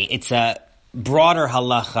HaChai, it's a broader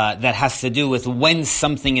halacha that has to do with when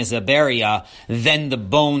something is a beria, then the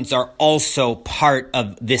bones are also part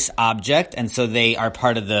of this object, and so they are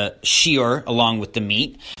part of the shiur along with the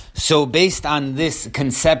meat. So based on this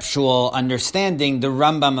conceptual understanding, the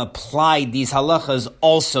Rambam applied these halachas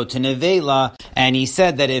also to nevela, and he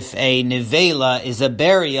said that if a nevela is a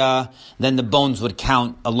beria, then the bones would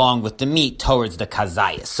count along with the meat towards the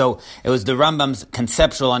kazayas. So it was the Rambam's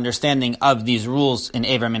conceptual understanding of these rules in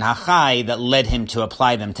Eiver Min HaChai that led him to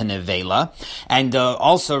apply them to nevela. And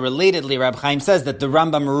also relatedly, Rab Chaim says that the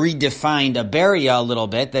Rambam redefined a beria a little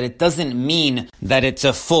bit, that it doesn't mean that it's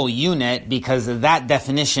a full unit, because that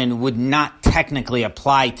definition would not technically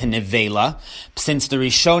apply to nevela, since the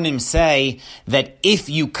Rishonim say that if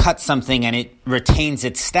you cut something and it retains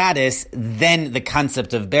its status, then the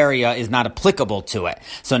concept of beria is not applicable to it.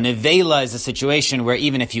 So nevela is a situation where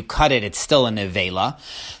even if you cut it, it's still a nevela.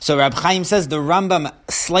 So Rab Chaim says the Rambam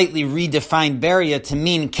slightly redefined beria to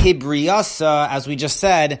mean kibriyasa, as we just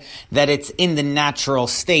said, that it's in the natural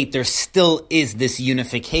state. There still is this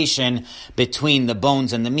unification between the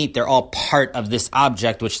bones and the meat. They're all part of this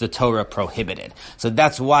object which the Torah prohibited. So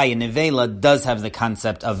that's why a nevela does have the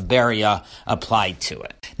concept of beria applied to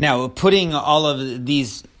it. Now, putting all of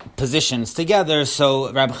these positions together,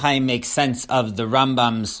 so Rab Chaim makes sense of the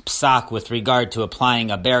Rambam's psak with regard to applying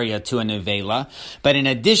a beria to a nevela. But in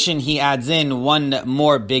addition, he adds in one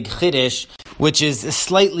more big chiddush, which is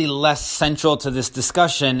slightly less central to this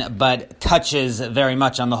discussion, but touches very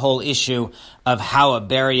much on the whole issue of how a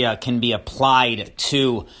beria can be applied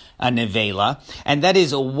to a nevela, and that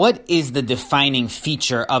is, what is the defining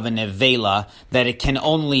feature of a nevela that it can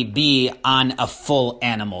only be on a full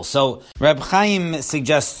animal? So Reb Chaim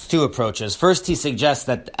suggests two approaches. First, he suggests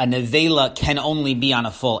that a nevela can only be on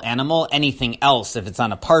a full animal. Anything else, if it's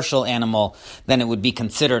on a partial animal, then it would be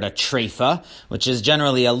considered a treifa, which is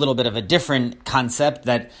generally a little bit of a different concept,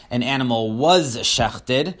 that an animal was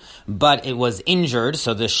shechted, but it was injured,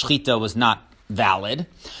 so the shechita was not valid.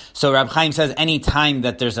 So Rab Chaim says any time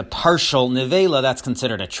that there's a partial nevela, that's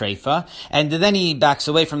considered a treifa. And then he backs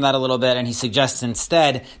away from that a little bit, and he suggests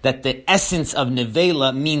instead that the essence of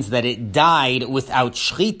nevela means that it died without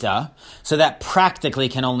shechita, so that practically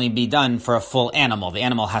can only be done for a full animal. The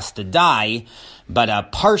animal has to die, but a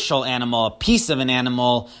partial animal, a piece of an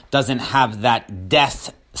animal, doesn't have that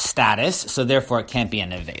death status, so therefore it can't be a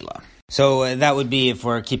nevela. So that would be, if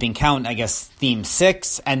we're keeping count, I guess, theme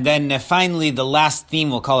 6. And then finally, the last theme,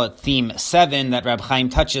 we'll call it theme 7, that Rab Chaim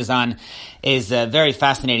touches on, is a very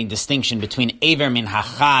fascinating distinction between Eiver Min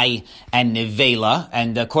HaChai and nevela.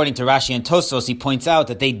 And according to Rashi and Tosos, he points out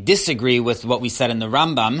that they disagree with what we said in the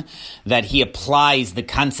Rambam, that he applies the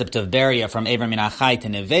concept of beria from Eiver Min HaChai to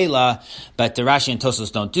nevela, but the Rashi and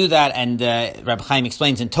Tosos don't do that. And Rab Chaim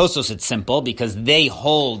explains in Tosos it's simple, because they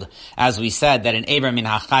hold, as we said, that an Eiver Min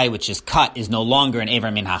HaChai which is cut is no longer an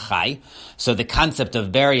Eiver Min HaChai. So the concept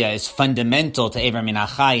of beria is fundamental to Eiver Min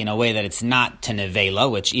HaChai in a way that it's not to nevela,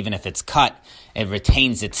 which even if it's cut, it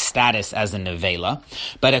retains its status as a nevela.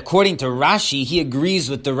 But according to Rashi, he agrees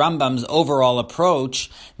with the Rambam's overall approach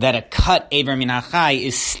that a cut Eiver Min HaChai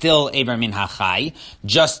is still Eiver Min HaChai,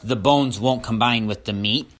 just the bones won't combine with the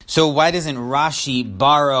meat. So why doesn't Rashi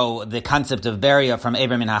borrow the concept of beria from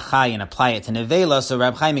Eiver Min HaChai and apply it to nevela? So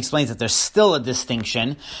Rab Chaim explains that there's still a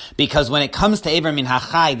distinction, because when it comes to Eiver Min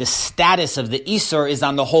HaChai, the status of the isur is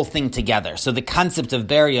on the whole thing together. So the concept of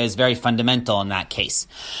beria is very fundamental in that case.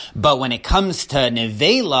 But when it comes to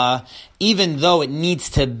nevela, even though it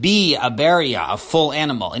needs to be a beria, a full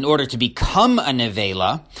animal, in order to become a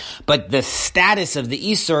nevela, but the status of the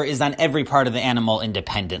isur is on every part of the animal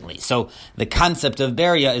independently. So the concept of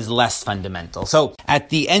beria is less fundamental. So at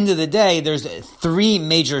the end of the day, there's three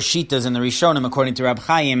major shitas in the Rishonim, according to Rab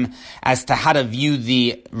Chaim, as to how to view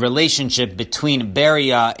the relationship between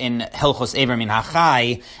beria in Hilchos Eiver Min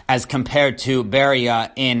HaChai as compared to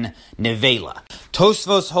beria in nevela.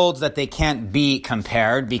 Tosfos holds that they can't be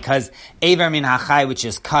compared because Eiver Min HaChai, which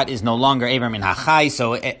is cut, is no longer Eiver Min HaChai,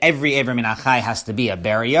 so every Eiver Min HaChai has to be a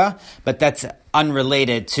beria, but that's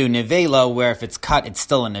unrelated to nevela, where if it's cut, it's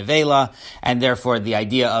still a nevela, and therefore the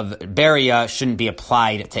idea of beria shouldn't be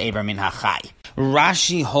applied to Eiver Min HaChai.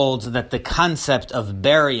 Rashi holds that the concept of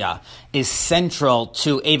beria is central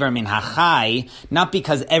to Eiver Min HaChai, not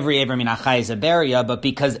because every Eiver Min HaChai is a beria, but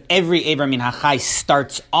because every Eiver Min HaChai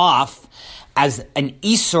starts off as an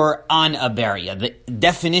isur on a beria. The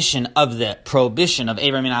definition of the prohibition of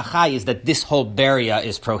Eiver Min HaChai is that this whole beria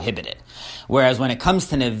is prohibited. Whereas when it comes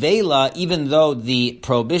to nevela, even though the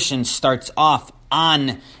prohibition starts off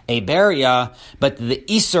on a beria, but the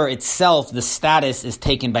isur itself, the status is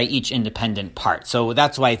taken by each independent part. So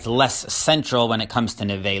that's why it's less central when it comes to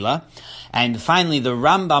nevela. And finally, the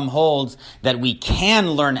Rambam holds that we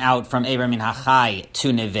can learn out from Eiver Min HaChai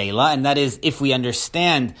to nevela, and that is if we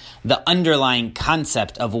understand the underlying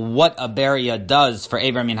concept of what a beria does for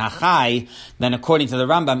Eiver Min HaChai, then according to the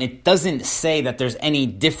Rambam, it doesn't say that there's any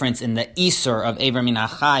difference in the isur of Eiver Min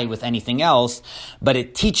HaChai with anything else, but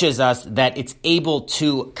it teaches us that it's able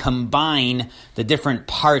to combine the different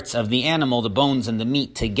parts of the animal, the bones and the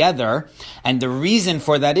meat, together. And the reason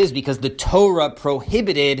for that is because the Torah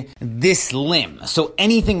prohibited this limb. So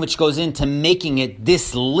anything which goes into making it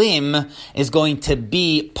this limb is going to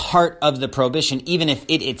be part of the prohibition, even if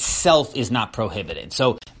it itself is not prohibited.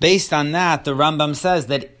 So based on that, the Rambam says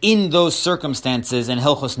that in those circumstances in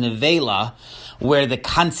Hilchos Nevela, where the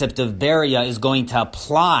concept of beria is going to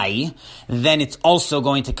apply, then it's also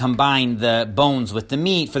going to combine the bones with the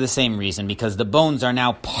meat for the same reason, because the bones are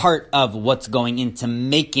now part of what's going into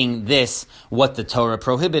making this what the Torah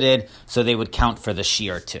prohibited, so they would count for the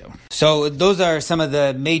shiur too. So those are some of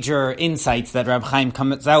the major insights that Rab Chaim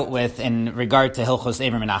comes out with in regard to Hilchos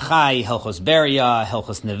Eiver Min HaChai, Hilchos Beria,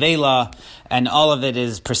 Hilchos Nevela, and all of it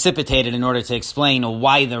is precipitated in order to explain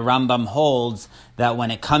why the Rambam holds that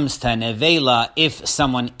when it comes to nevela, if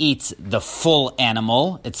someone eats the full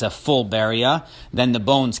animal, it's a full beria, then the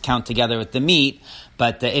bones count together with the meat.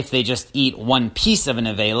 But if they just eat one piece of a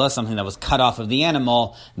nevela, something that was cut off of the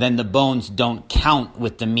animal, then the bones don't count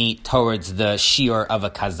with the meat towards the shiur of a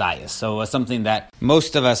kazayas. So something that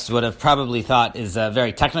most of us would have probably thought is a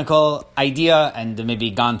very technical idea and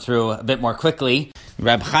maybe gone through a bit more quickly.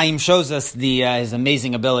 Reb Chaim shows us his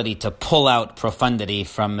amazing ability to pull out profundity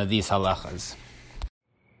from these halachas.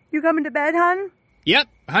 You coming to bed, hon? Yep,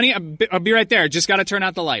 honey, I'll be right there. Just gotta turn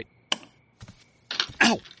out the light.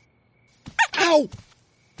 Ow! Ow!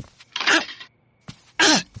 Ow!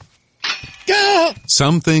 Ah! Go!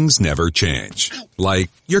 Some things never change. Like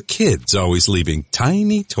your kids always leaving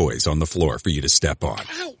tiny toys on the floor for you to step on.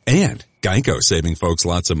 Ow! And Geico saving folks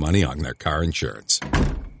lots of money on their car insurance.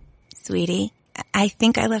 Sweetie, I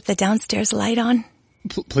think I left the downstairs light on.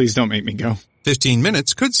 Please don't make me go. 15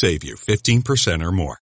 minutes could save you 15% or more.